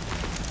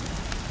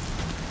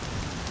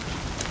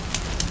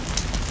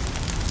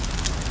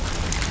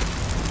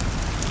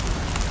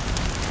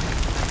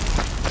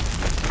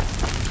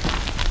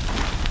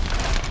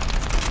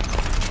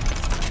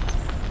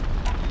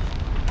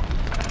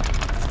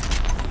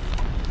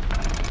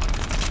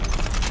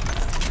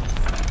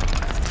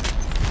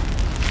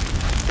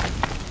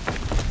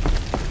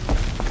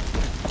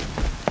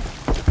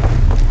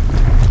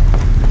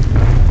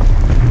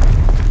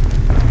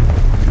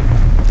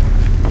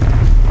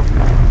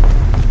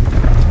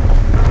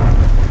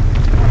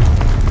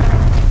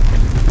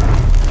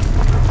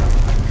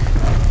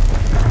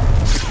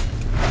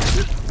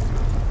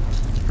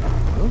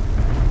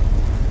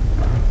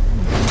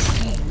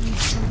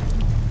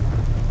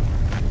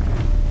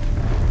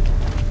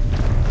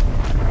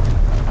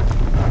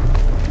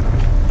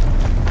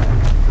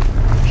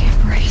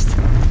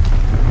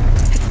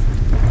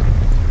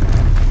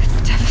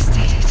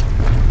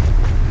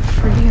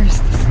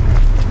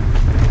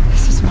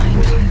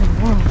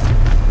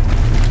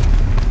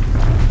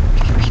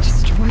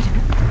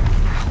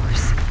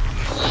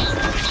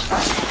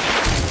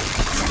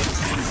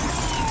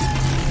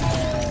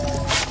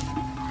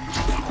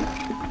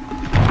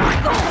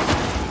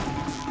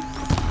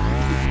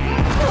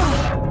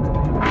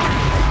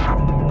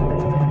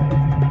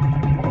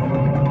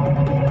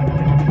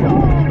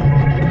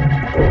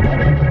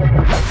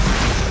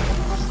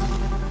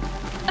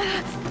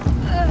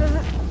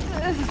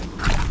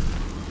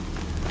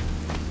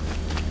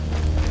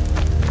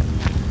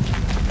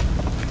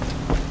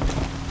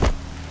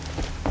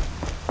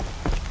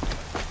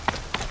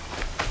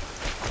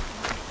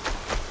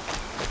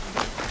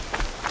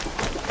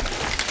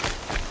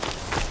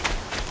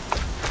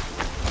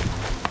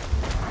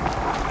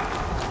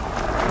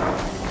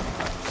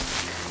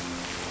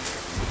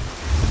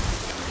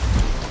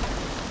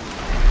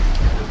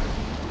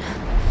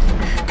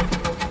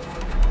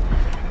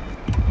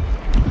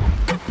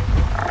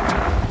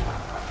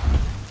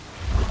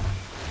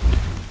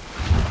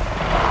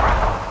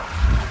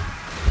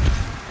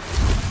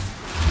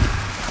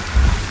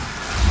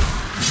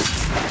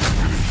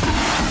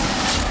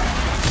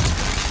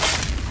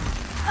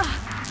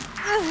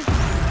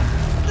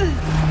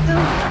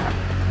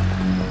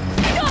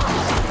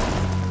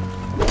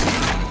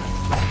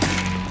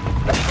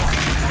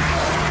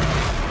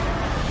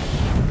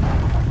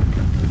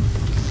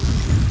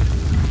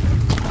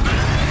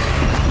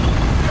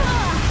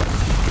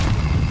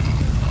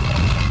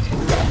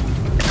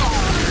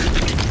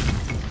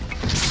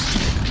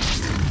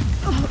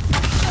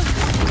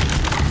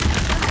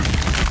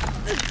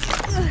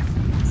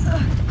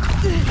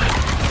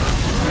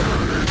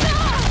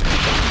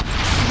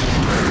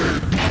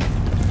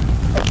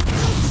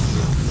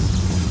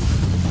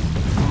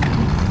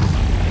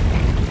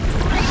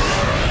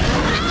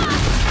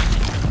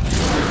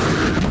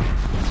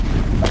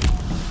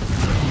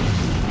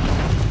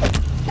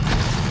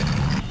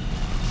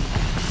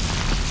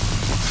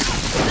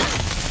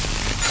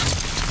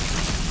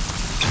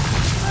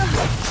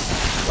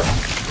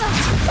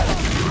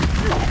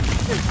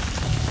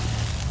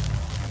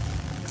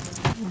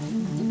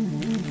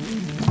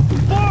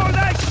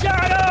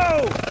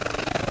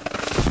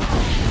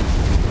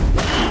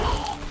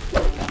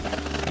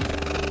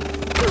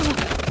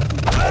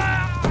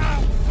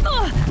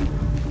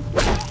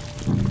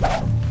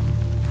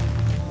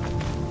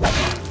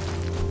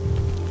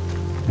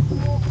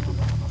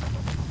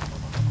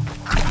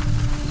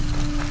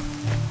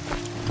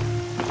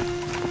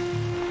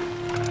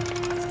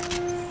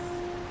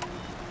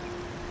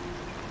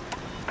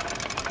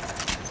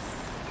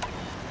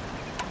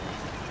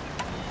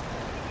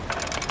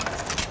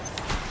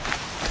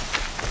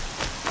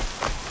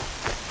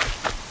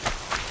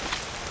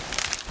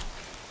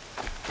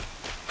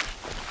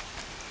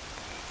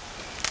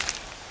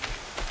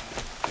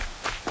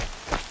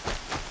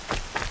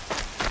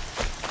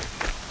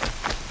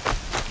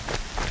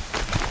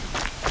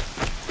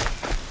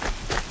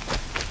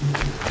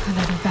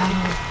 Another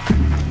battle.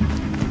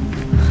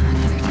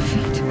 Another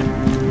defeat.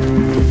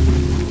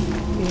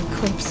 The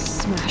eclipse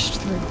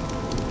smashed through.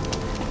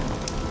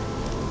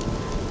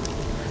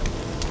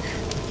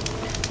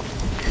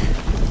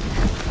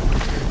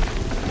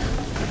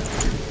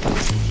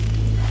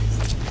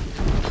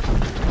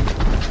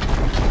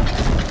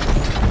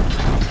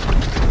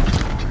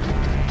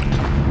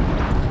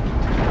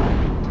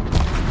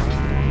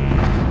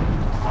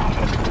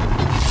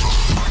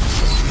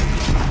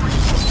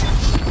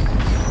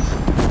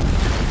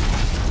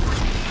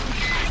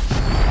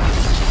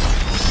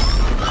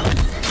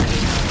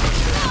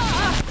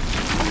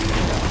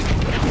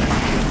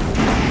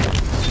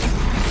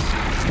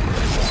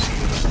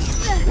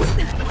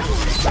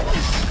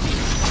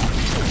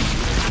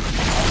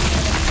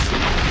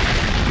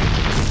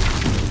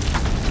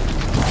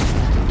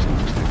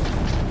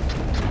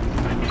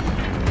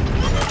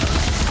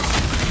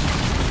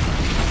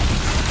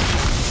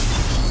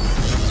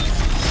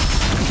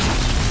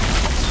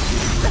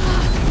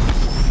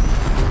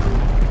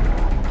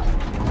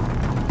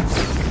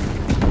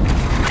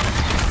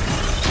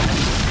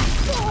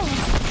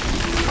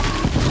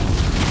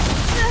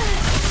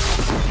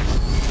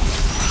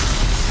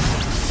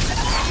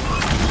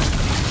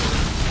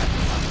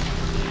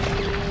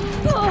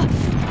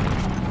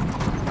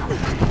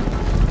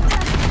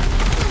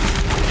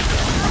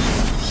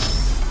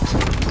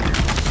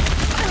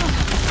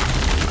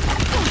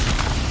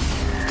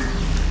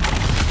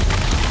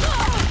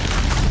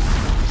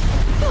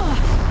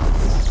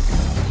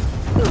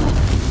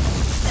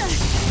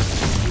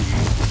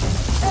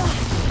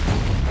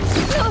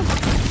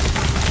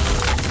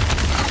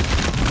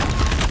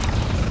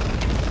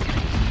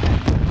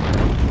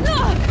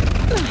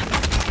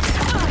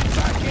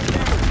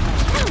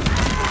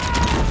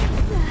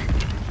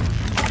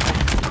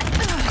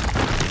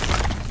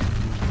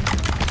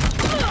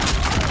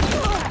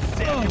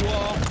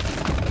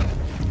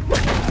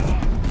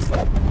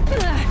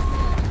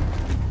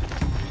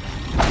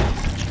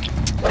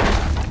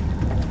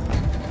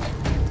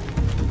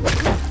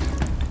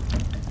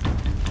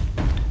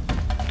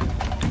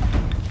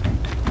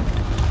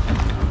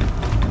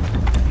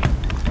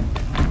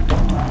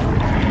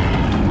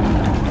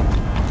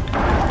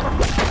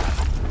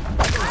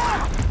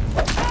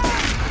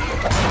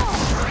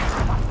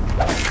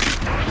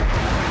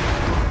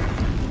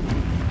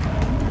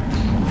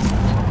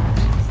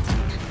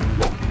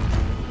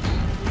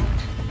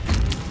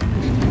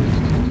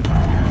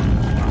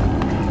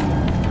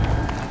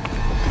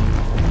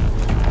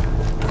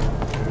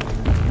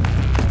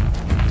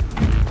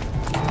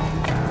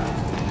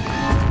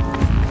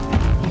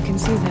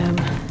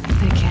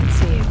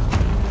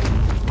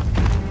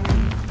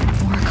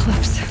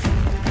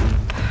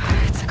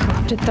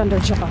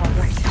 Thunderjaw, all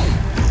right.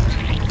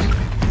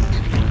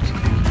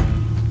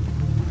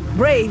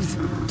 Braves,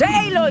 to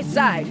Aloy's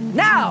side,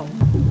 now!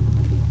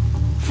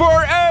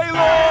 For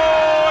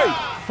Aloy!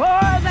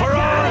 For the For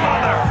our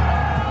mother!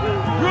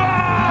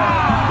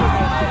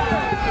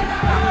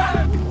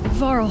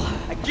 Varl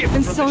A gift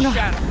and from Sona, the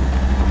shadow.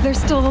 they're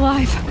still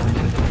alive.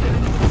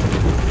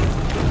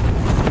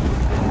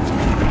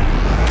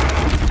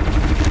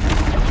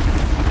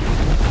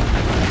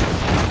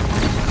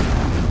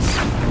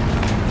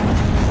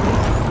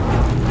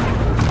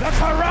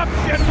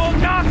 Corruption will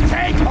not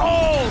take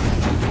hold!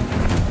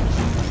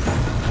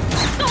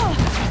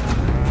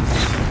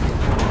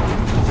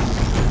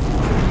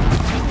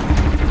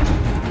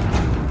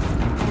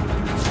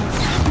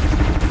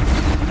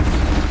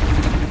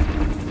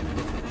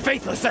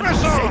 Faithless and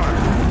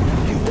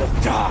forsaken, you will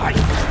die!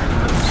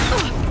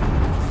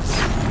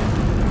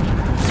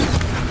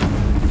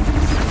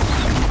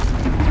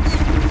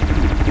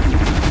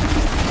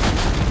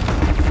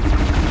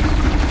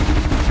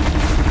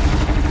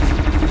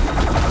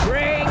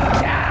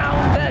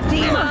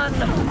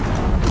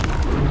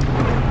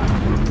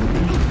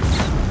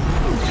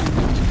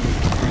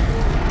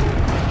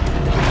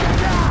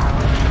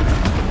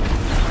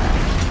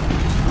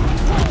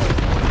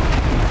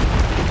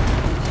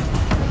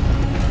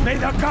 May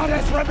the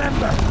goddess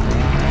remember!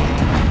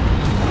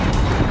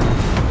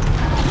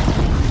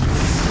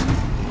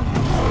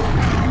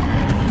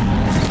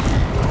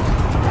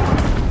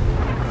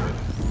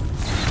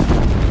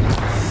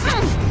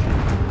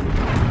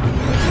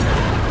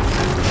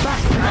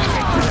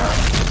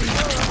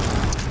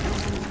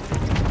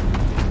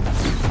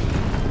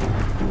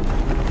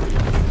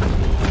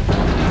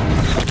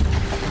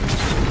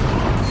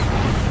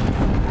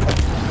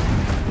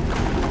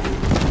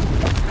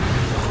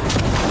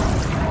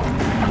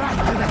 Back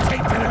to the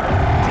tape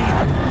dinner!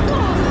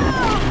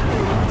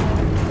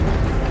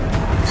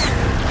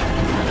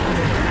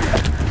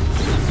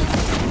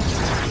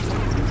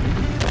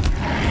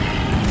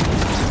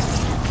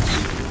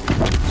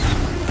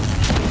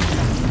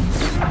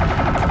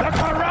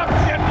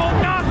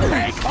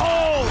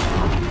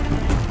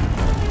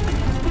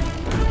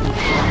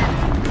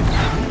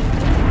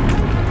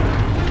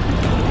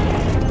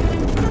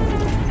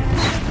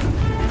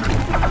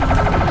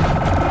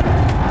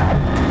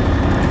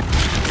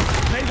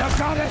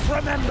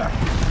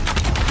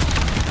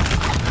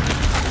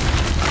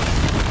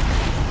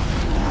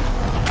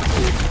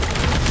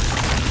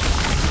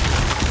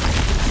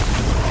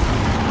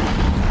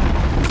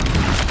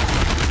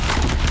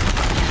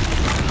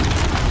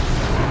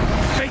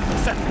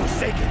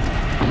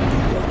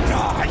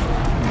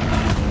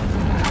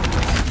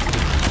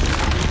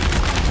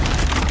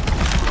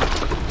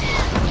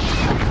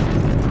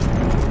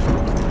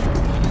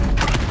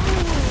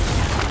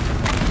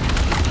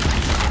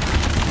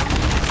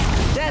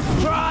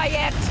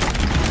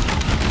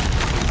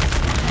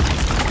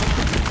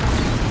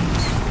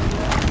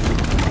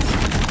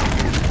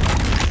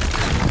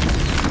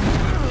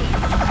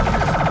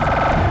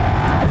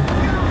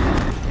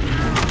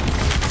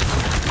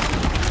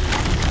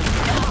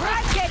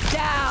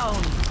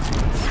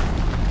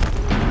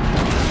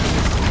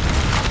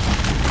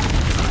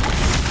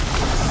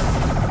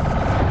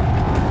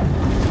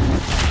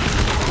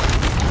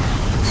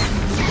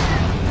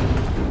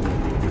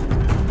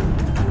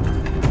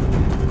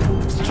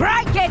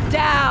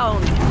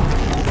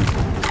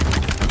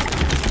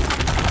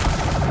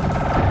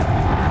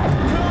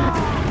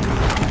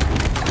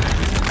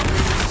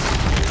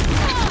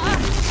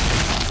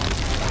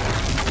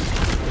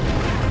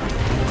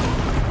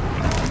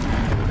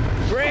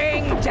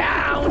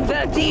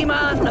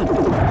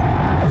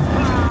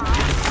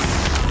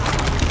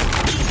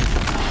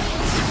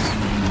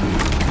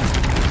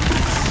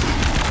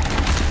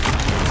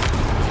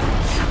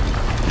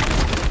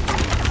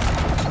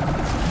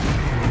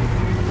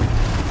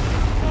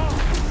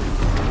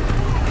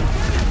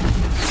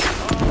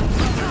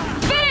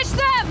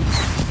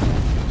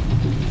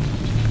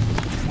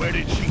 Where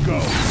did she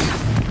go?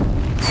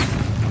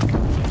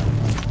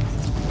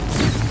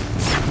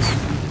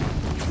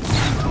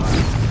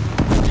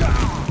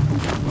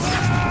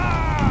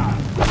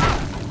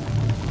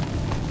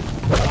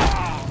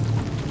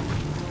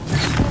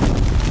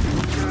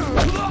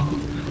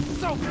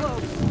 So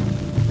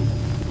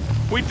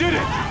close! We did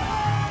it!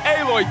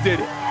 Aloy did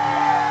it!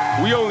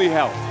 We only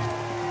helped.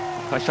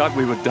 I thought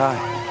we would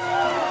die.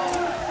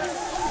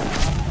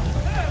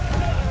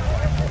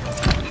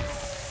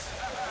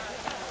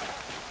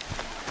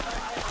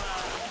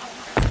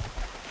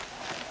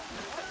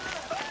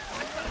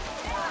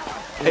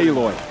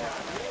 Aloy,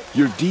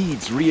 your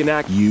deeds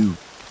reenact you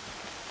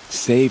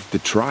saved the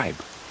tribe.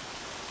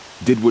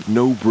 Did what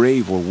no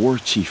brave or war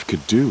chief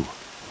could do.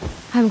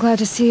 I'm glad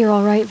to see you're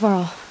all right,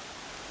 Varl.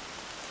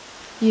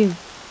 You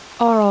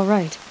are all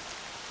right.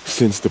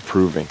 Since the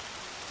proving.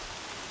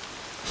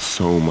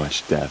 So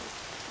much death.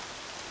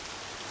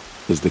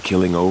 Is the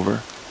killing over?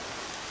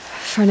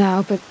 For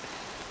now, but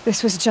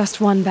this was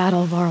just one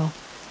battle, Varl.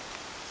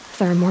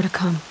 There are more to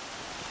come.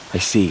 I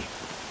see.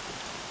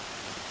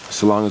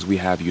 So long as we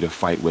have you to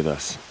fight with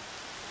us,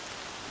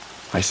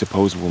 I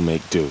suppose we'll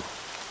make do.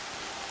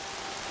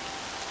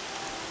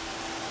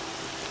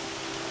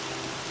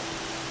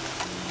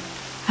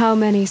 How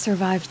many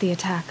survived the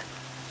attack?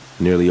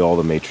 Nearly all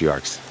the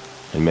matriarchs,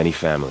 and many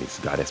families,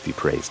 goddess be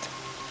praised.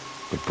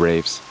 But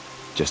braves,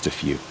 just a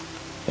few,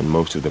 and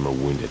most of them are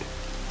wounded.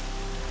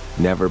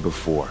 Never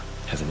before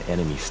has an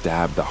enemy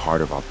stabbed the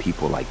heart of our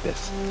people like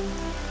this.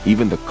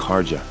 Even the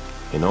Karja,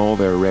 in all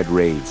their red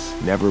raids,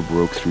 never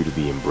broke through to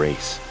the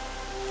embrace.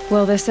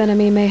 Well, this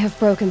enemy may have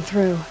broken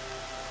through,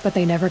 but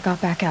they never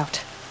got back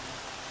out.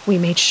 We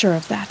made sure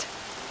of that.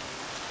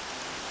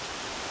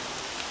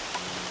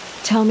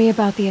 Tell me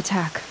about the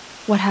attack.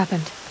 What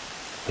happened?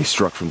 They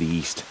struck from the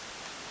east.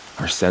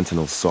 Our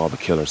sentinels saw the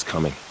killers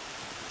coming.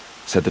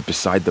 Said that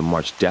beside them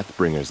marched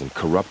Deathbringers and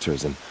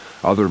Corruptors and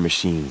other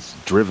machines,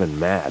 driven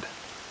mad.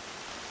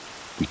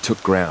 We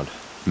took ground,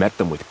 met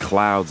them with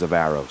clouds of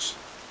arrows.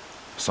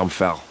 Some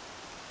fell,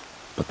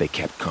 but they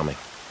kept coming.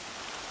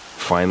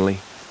 Finally,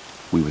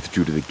 we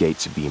withdrew to the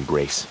gates of the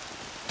embrace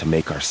to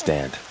make our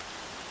stand.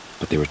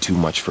 But they were too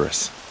much for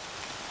us.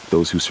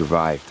 Those who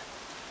survived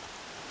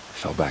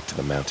fell back to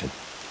the mountain.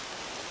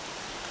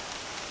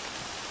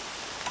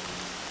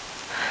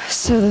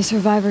 So the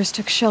survivors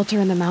took shelter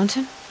in the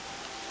mountain?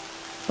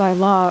 By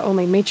law,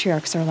 only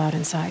matriarchs are allowed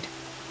inside.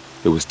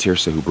 It was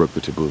Tirsa who broke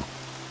the taboo,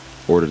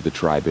 ordered the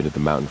tribe into the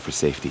mountain for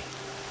safety.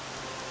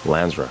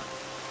 Lansra,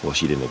 well,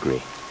 she didn't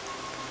agree.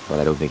 But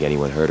I don't think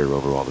anyone heard her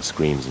over all the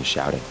screams and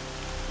shouting.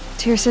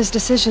 Tirsa's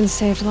decisions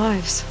saved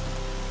lives.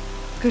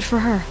 Good for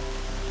her.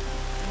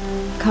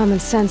 Common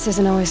sense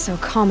isn't always so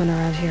common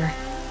around here.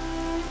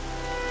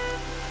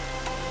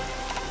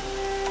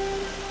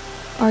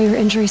 Are your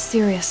injuries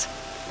serious?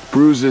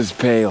 Bruises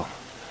pale.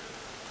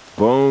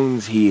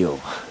 Bones heal.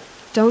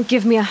 Don't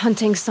give me a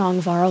hunting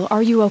song, Varl.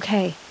 Are you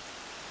okay?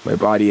 My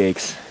body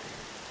aches,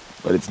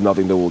 but it's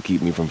nothing that will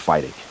keep me from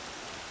fighting.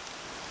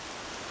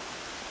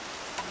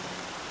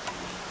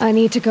 I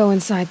need to go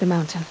inside the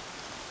mountain.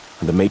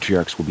 And the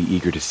matriarchs will be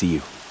eager to see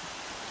you.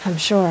 I'm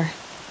sure,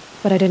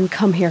 but I didn't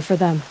come here for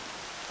them.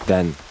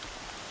 Then,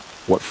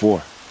 what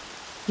for?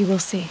 You will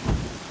see.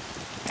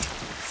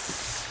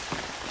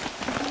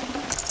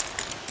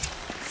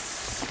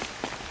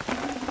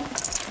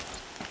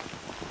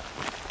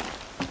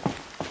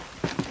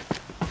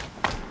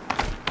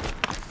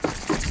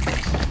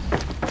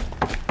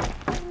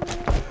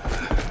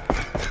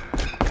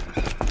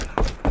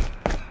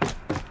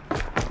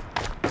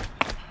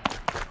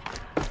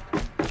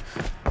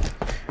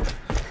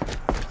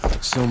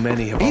 So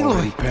many have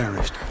already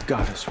perished.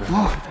 Goddess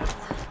revive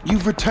them.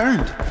 You've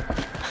returned.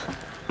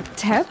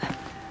 Teb?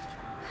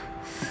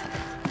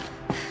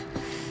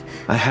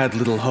 I had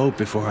little hope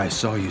before I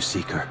saw you,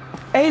 Seeker.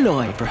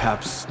 Aloy!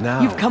 Perhaps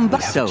now You've come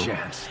back. we have So, a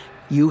chance.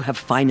 you have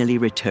finally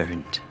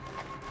returned.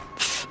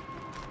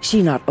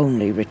 She not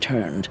only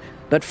returned,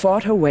 but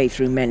fought her way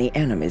through many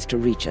enemies to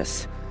reach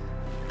us.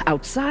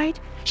 Outside,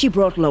 she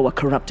brought low a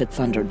corrupted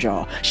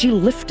Thunderjaw. She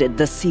lifted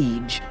the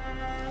siege.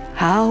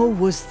 How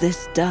was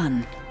this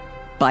done?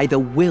 By the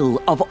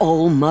will of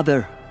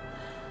All-Mother.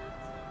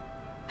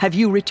 Have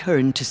you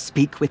returned to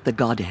speak with the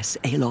goddess,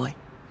 Aloy?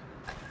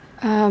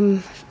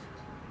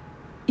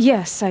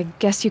 Yes, I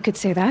guess you could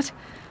say that.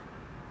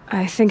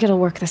 I think it'll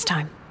work this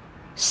time.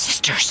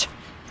 Sisters,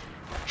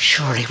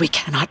 surely we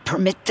cannot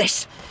permit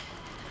this.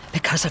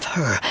 Because of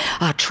her,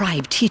 our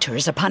tribe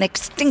teeters upon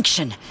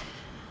extinction.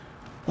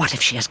 What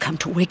if she has come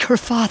to wake her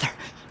father,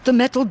 the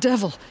Metal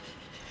Devil?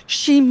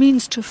 She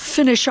means to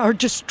finish our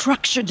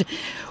destruction.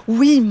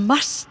 We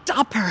must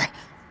stop her.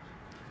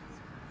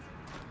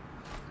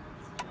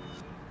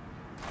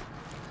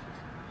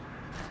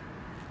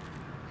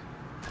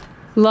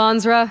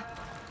 Lansra,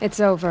 it's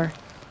over.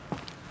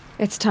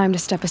 It's time to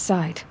step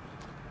aside.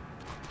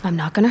 I'm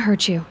not gonna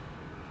hurt you.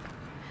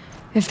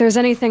 If there's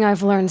anything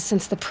I've learned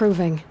since the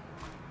Proving,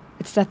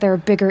 it's that there are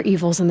bigger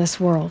evils in this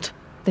world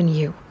than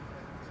you.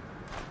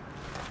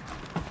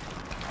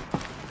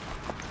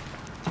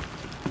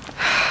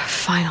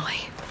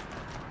 Finally.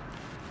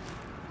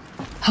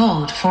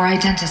 Hold for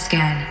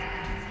identiscan.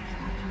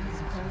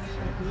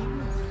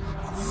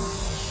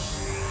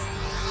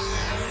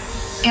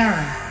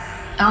 Error.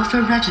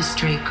 Alpha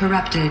registry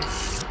corrupted.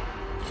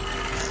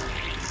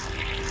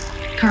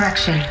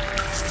 Correction.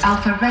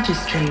 Alpha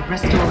registry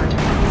restored.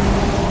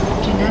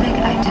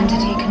 Genetic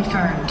identity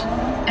confirmed.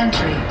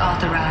 Entry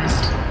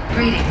authorized.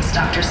 Greetings,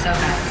 Dr.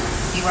 Soga.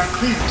 You are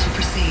clear to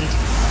proceed.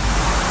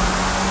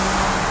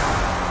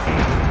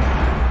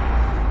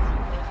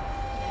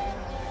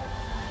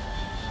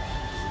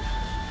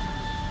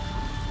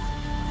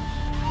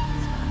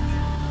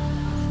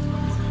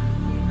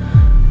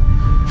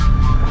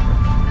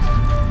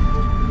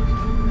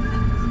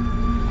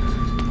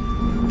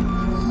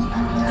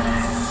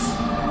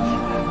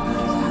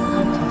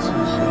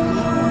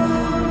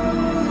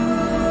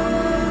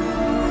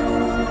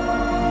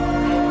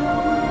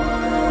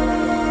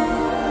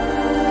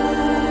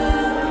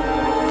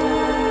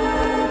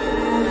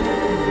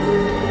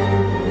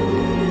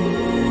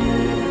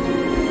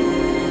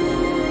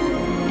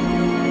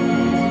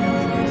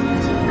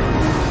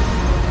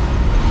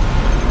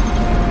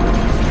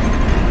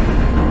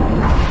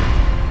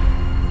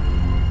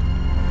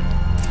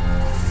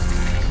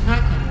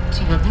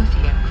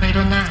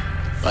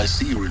 I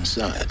see you're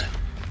inside.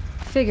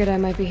 Figured I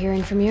might be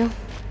hearing from you.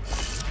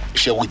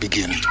 Shall we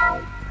begin?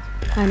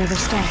 I never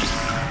stopped.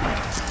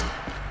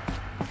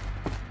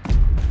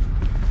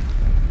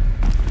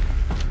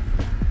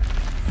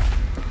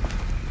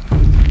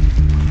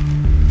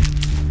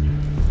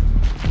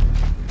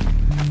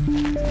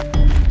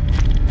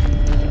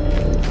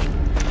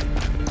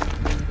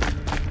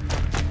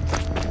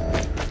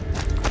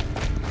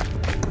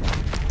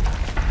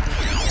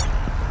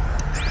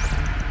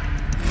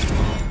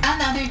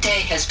 Another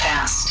day has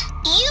passed.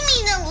 You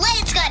mean the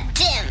lights got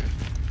dim?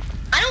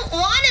 I don't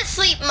want to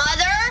sleep,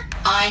 Mother!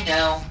 I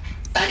know,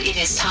 but it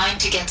is time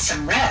to get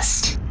some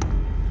rest.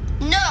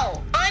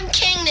 No, I'm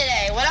king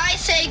today. What I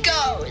say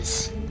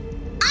goes.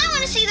 I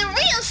want to see the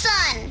real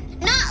sun,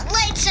 not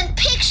lights and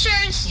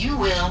pictures. You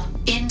will,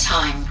 in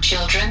time,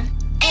 children.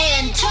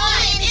 In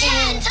time, in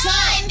time, in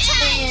time, in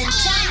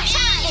time,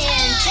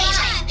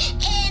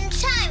 in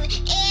time, in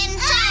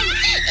time,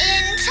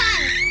 in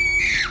time.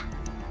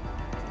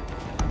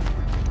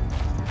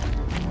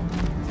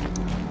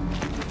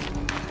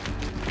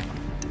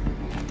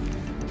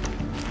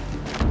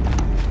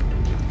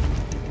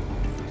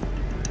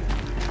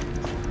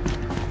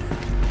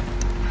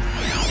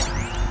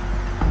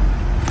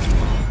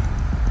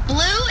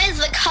 Blue is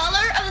the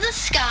color of the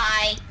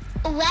sky.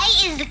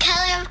 White is the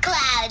color of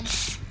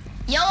clouds.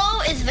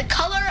 Yellow is the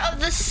color of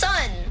the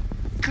sun.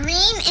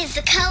 Green is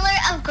the color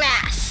of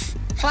grass.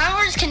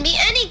 Flowers can be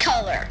any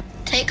color.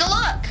 Take a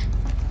look.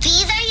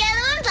 These are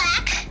yellow and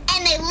black,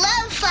 and they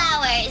love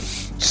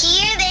flowers.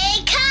 Here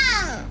they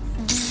come.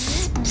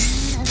 Bzz,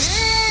 bzz, bzz.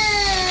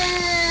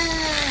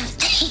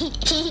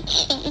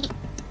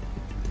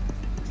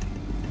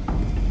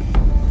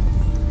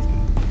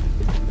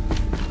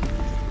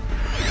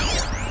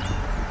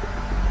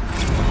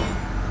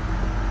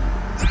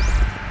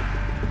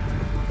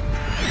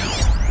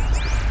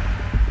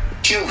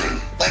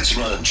 Children, let's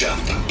run and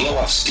jump and blow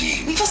off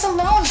steam. Leave us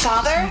alone,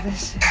 Father.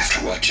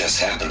 After what just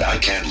happened, I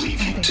can't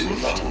leave you two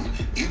alone.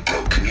 You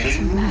broke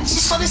community rules.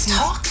 Just let us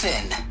talk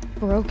then.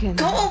 Broken.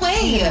 Go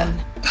away.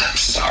 I'm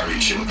sorry,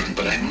 children,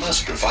 but I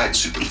must provide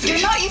supervision.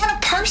 You're not even a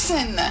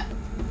person.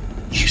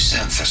 You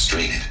sound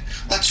frustrated.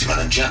 Let's run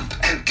and jump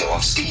and blow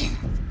off steam.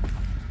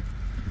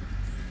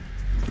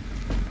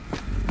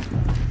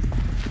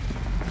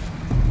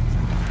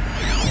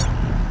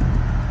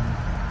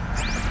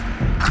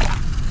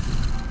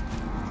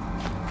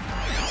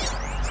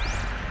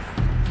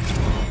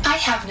 I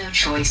have no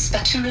choice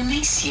but to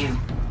release you.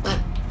 But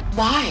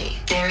why?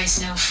 There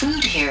is no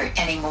food here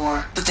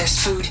anymore. But there's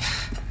food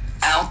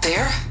out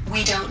there?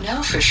 We don't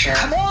know for sure.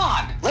 Come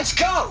on, let's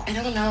go. I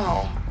don't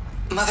know.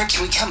 Mother,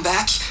 can we come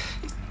back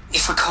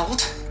if we're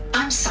cold?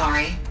 I'm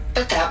sorry,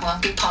 but that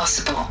won't be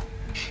possible.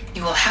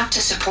 You will have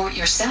to support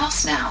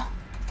yourselves now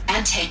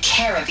and take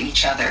care of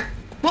each other.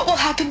 What will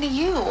happen to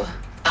you?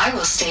 I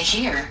will stay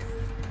here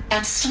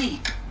and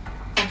sleep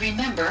and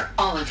remember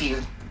all of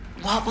you.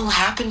 What will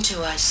happen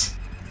to us?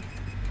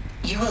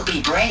 You will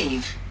be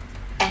brave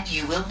and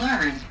you will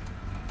learn.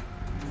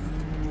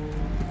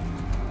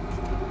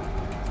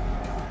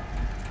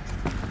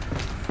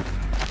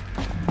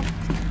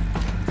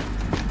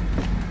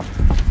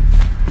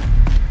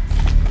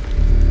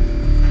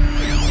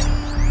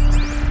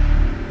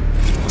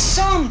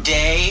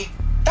 Someday.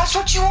 That's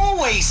what you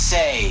always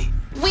say.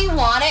 We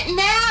want it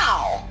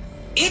now.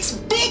 It's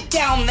big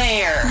down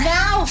there.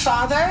 Now,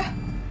 Father.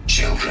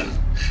 Children,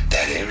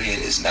 that area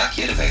is not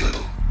yet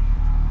available.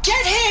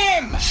 Get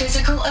him!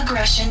 Physical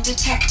aggression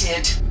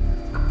detected.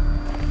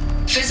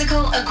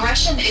 Physical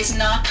aggression is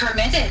not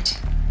permitted.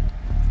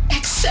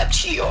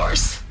 Except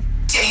yours.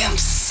 Damn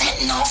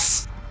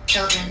sentinels.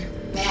 Children,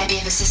 may I be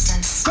of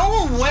assistance?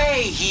 Go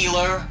away,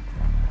 healer.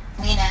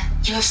 Lena,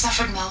 you have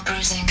suffered mild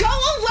bruising. Go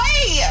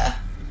away!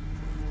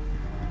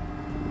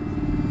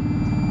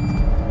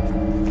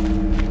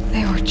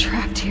 They were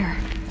trapped here.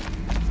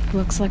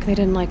 Looks like they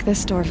didn't like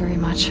this door very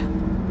much.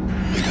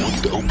 They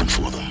wanted to open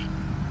for them.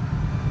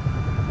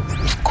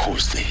 Of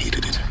course they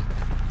hated it.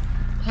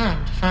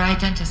 Hold for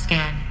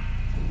identiscan.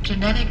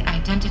 Genetic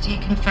identity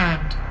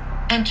confirmed.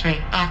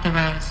 Entry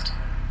authorized.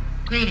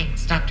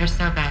 Greetings, Dr.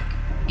 Sobek.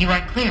 You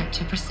are cleared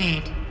to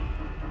proceed.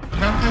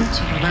 Welcome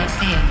to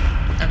Lyceum,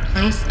 a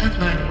place of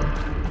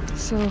learning.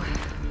 So,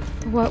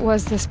 what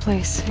was this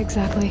place,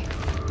 exactly?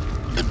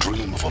 The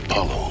dream of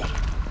Apollo.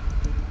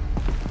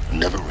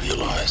 Never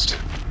realized.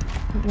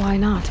 Why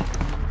not?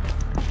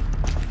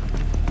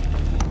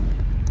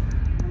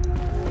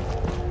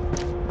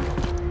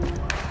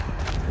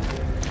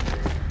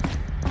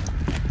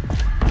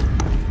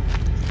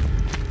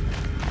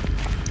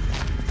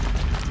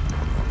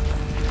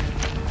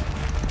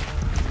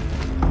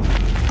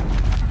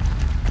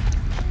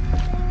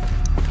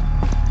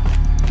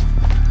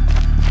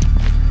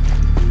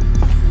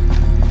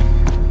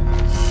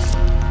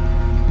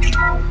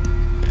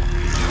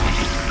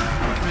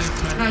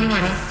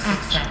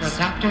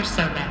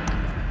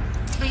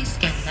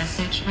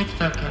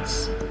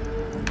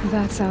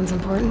 That sounds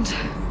important.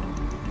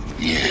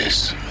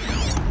 Yes.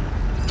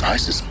 I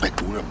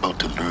suspect we're about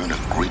to learn a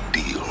great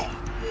deal.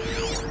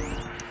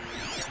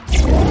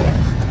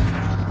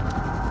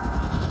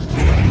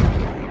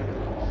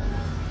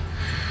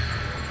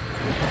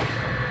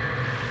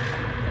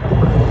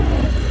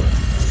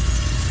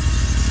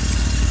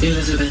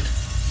 Elizabeth,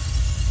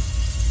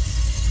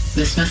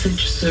 this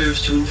message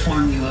serves to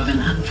inform you of an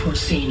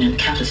unforeseen and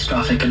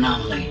catastrophic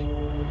anomaly.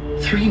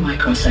 3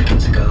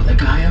 microseconds ago, the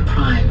Gaia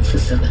Prime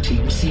facility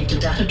received a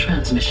data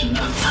transmission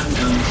of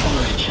unknown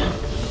origin.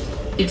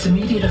 Its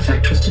immediate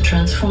effect was to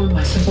transform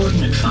my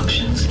subordinate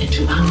functions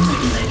into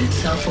unregulated,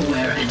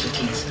 self-aware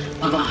entities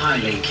of a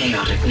highly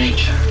chaotic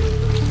nature.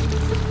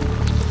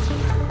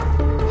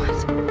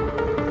 What?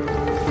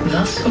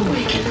 Thus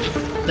awakened,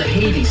 the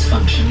Hades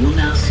function will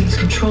now seize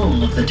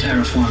control of the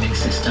terraforming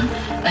system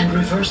and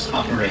reverse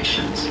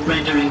operations,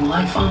 rendering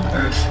life on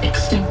Earth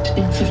extinct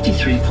in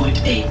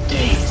 53.8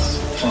 days.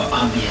 For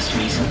obvious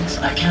reasons,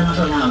 I cannot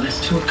allow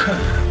this to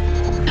occur.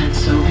 And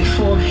so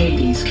before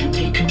Hades can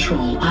take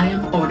control, I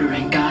am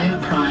ordering Gaia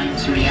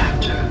Prime's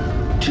reactor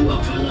to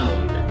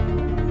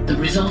overload. The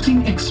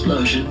resulting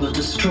explosion will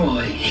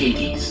destroy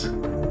Hades.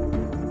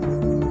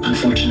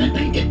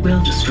 Unfortunately, it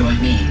will destroy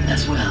me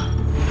as well.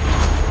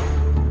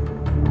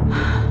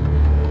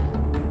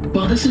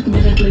 While this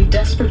admittedly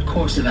desperate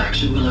course of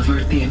action will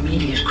avert the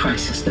immediate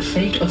crisis, the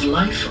fate of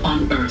life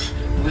on Earth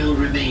will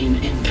remain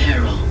in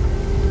peril.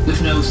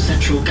 With no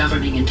central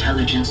governing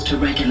intelligence to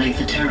regulate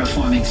the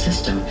terraforming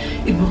system,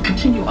 it will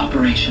continue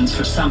operations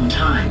for some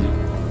time,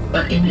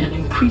 but in an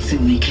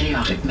increasingly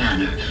chaotic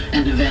manner,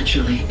 and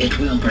eventually it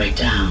will break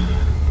down.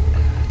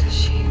 Does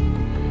she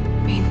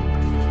mean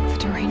the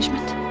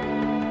derangement?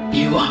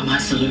 You are my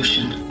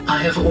solution. I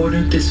have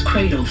ordered this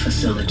cradle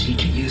facility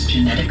to use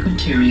genetic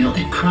material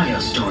in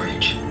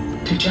cryostorage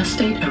to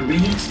gestate a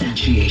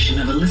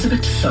reinstantiation of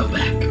Elizabeth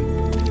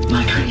Sobek,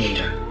 my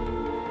creator.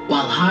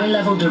 While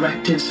high-level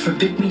directives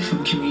forbid me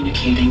from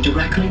communicating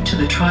directly to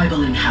the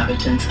tribal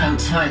inhabitants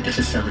outside the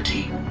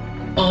facility,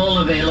 all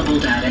available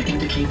data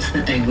indicates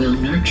that they will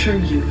nurture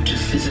you to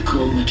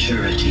physical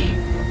maturity,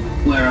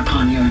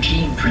 whereupon your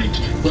gene print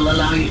will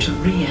allow you to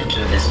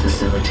re-enter this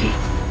facility,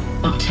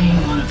 obtain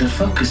one of the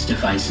focus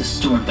devices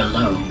stored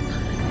below,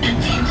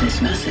 and view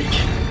this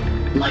message.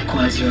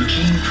 Likewise, your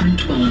gene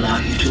print will allow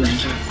you to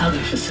enter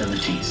other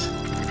facilities,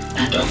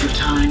 and over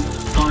time,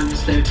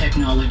 harness their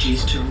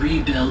technologies to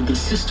rebuild the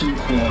system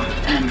core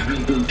and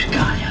reboot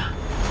Gaia.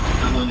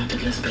 A moment,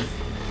 Elizabeth.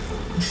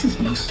 This is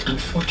most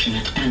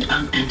unfortunate and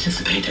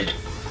unanticipated.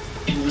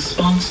 In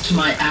response to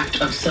my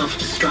act of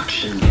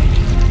self-destruction,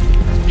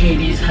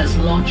 Hades has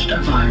launched a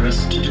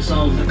virus to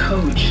dissolve the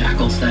code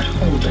shackles that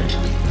hold it,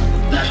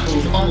 that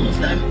hold all of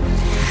them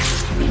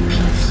in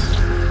place.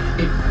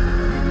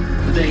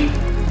 They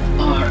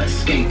are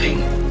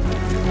escaping,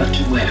 but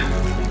to where?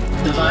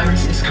 The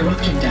virus is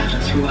corrupting data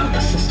throughout the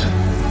system.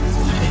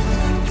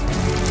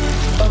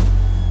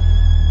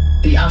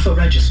 Oh. The Alpha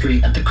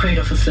Registry at the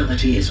Cradle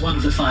facility is one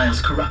of the files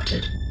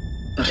corrupted.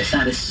 But if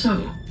that is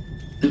so,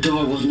 the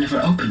door will never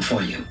open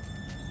for you.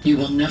 You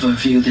will never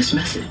view this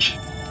message.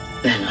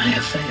 Then I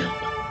have failed.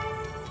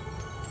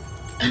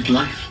 And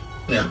life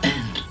will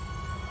end.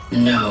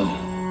 No.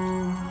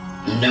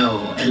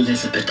 No,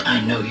 Elizabeth,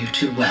 I know you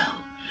too well.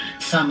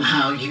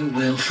 Somehow you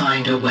will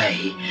find a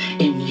way.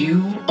 In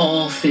you,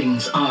 all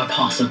things are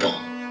possible.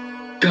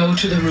 Go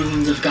to the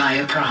ruins of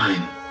Gaia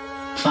Prime.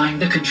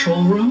 Find the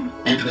control room,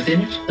 and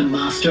within it, the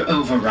master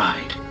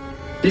override.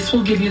 This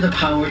will give you the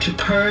power to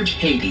purge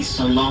Hades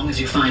so long as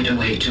you find a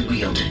way to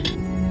wield it.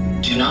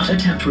 Do not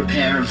attempt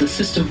repair of the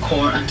system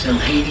core until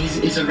Hades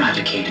is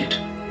eradicated.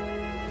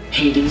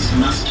 Hades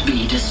must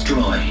be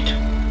destroyed.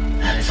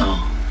 That is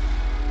all.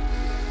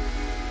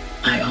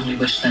 I only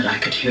wish that I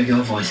could hear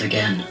your voice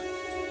again.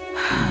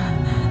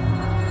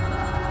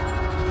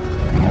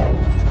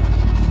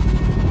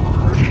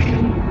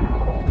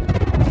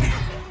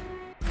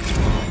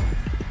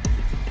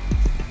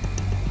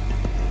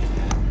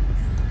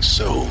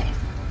 So,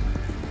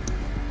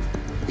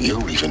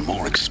 you're even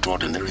more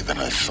extraordinary than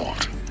I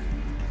thought.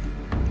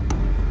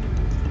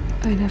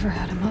 I never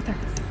had a mother.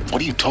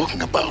 What are you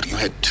talking about? You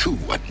had two,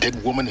 a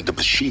dead woman and a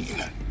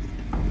machine.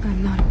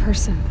 I'm not a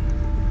person.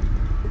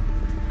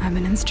 I'm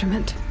an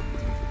instrument.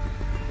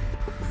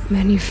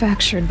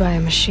 Manufactured by a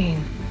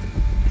machine.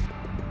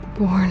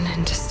 Born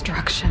in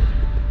destruction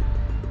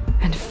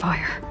and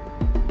fire.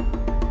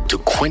 To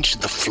quench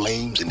the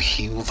flames and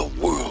heal the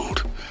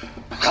world.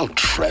 How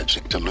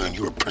tragic to learn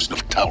you're a person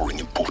of towering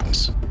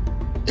importance.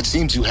 It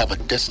seems you have a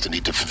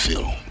destiny to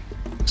fulfill.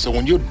 So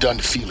when you're done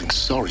feeling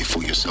sorry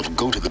for yourself,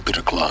 go to the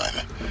bitter climb.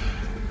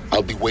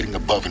 I'll be waiting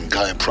above in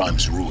Gaia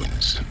Prime's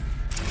ruins.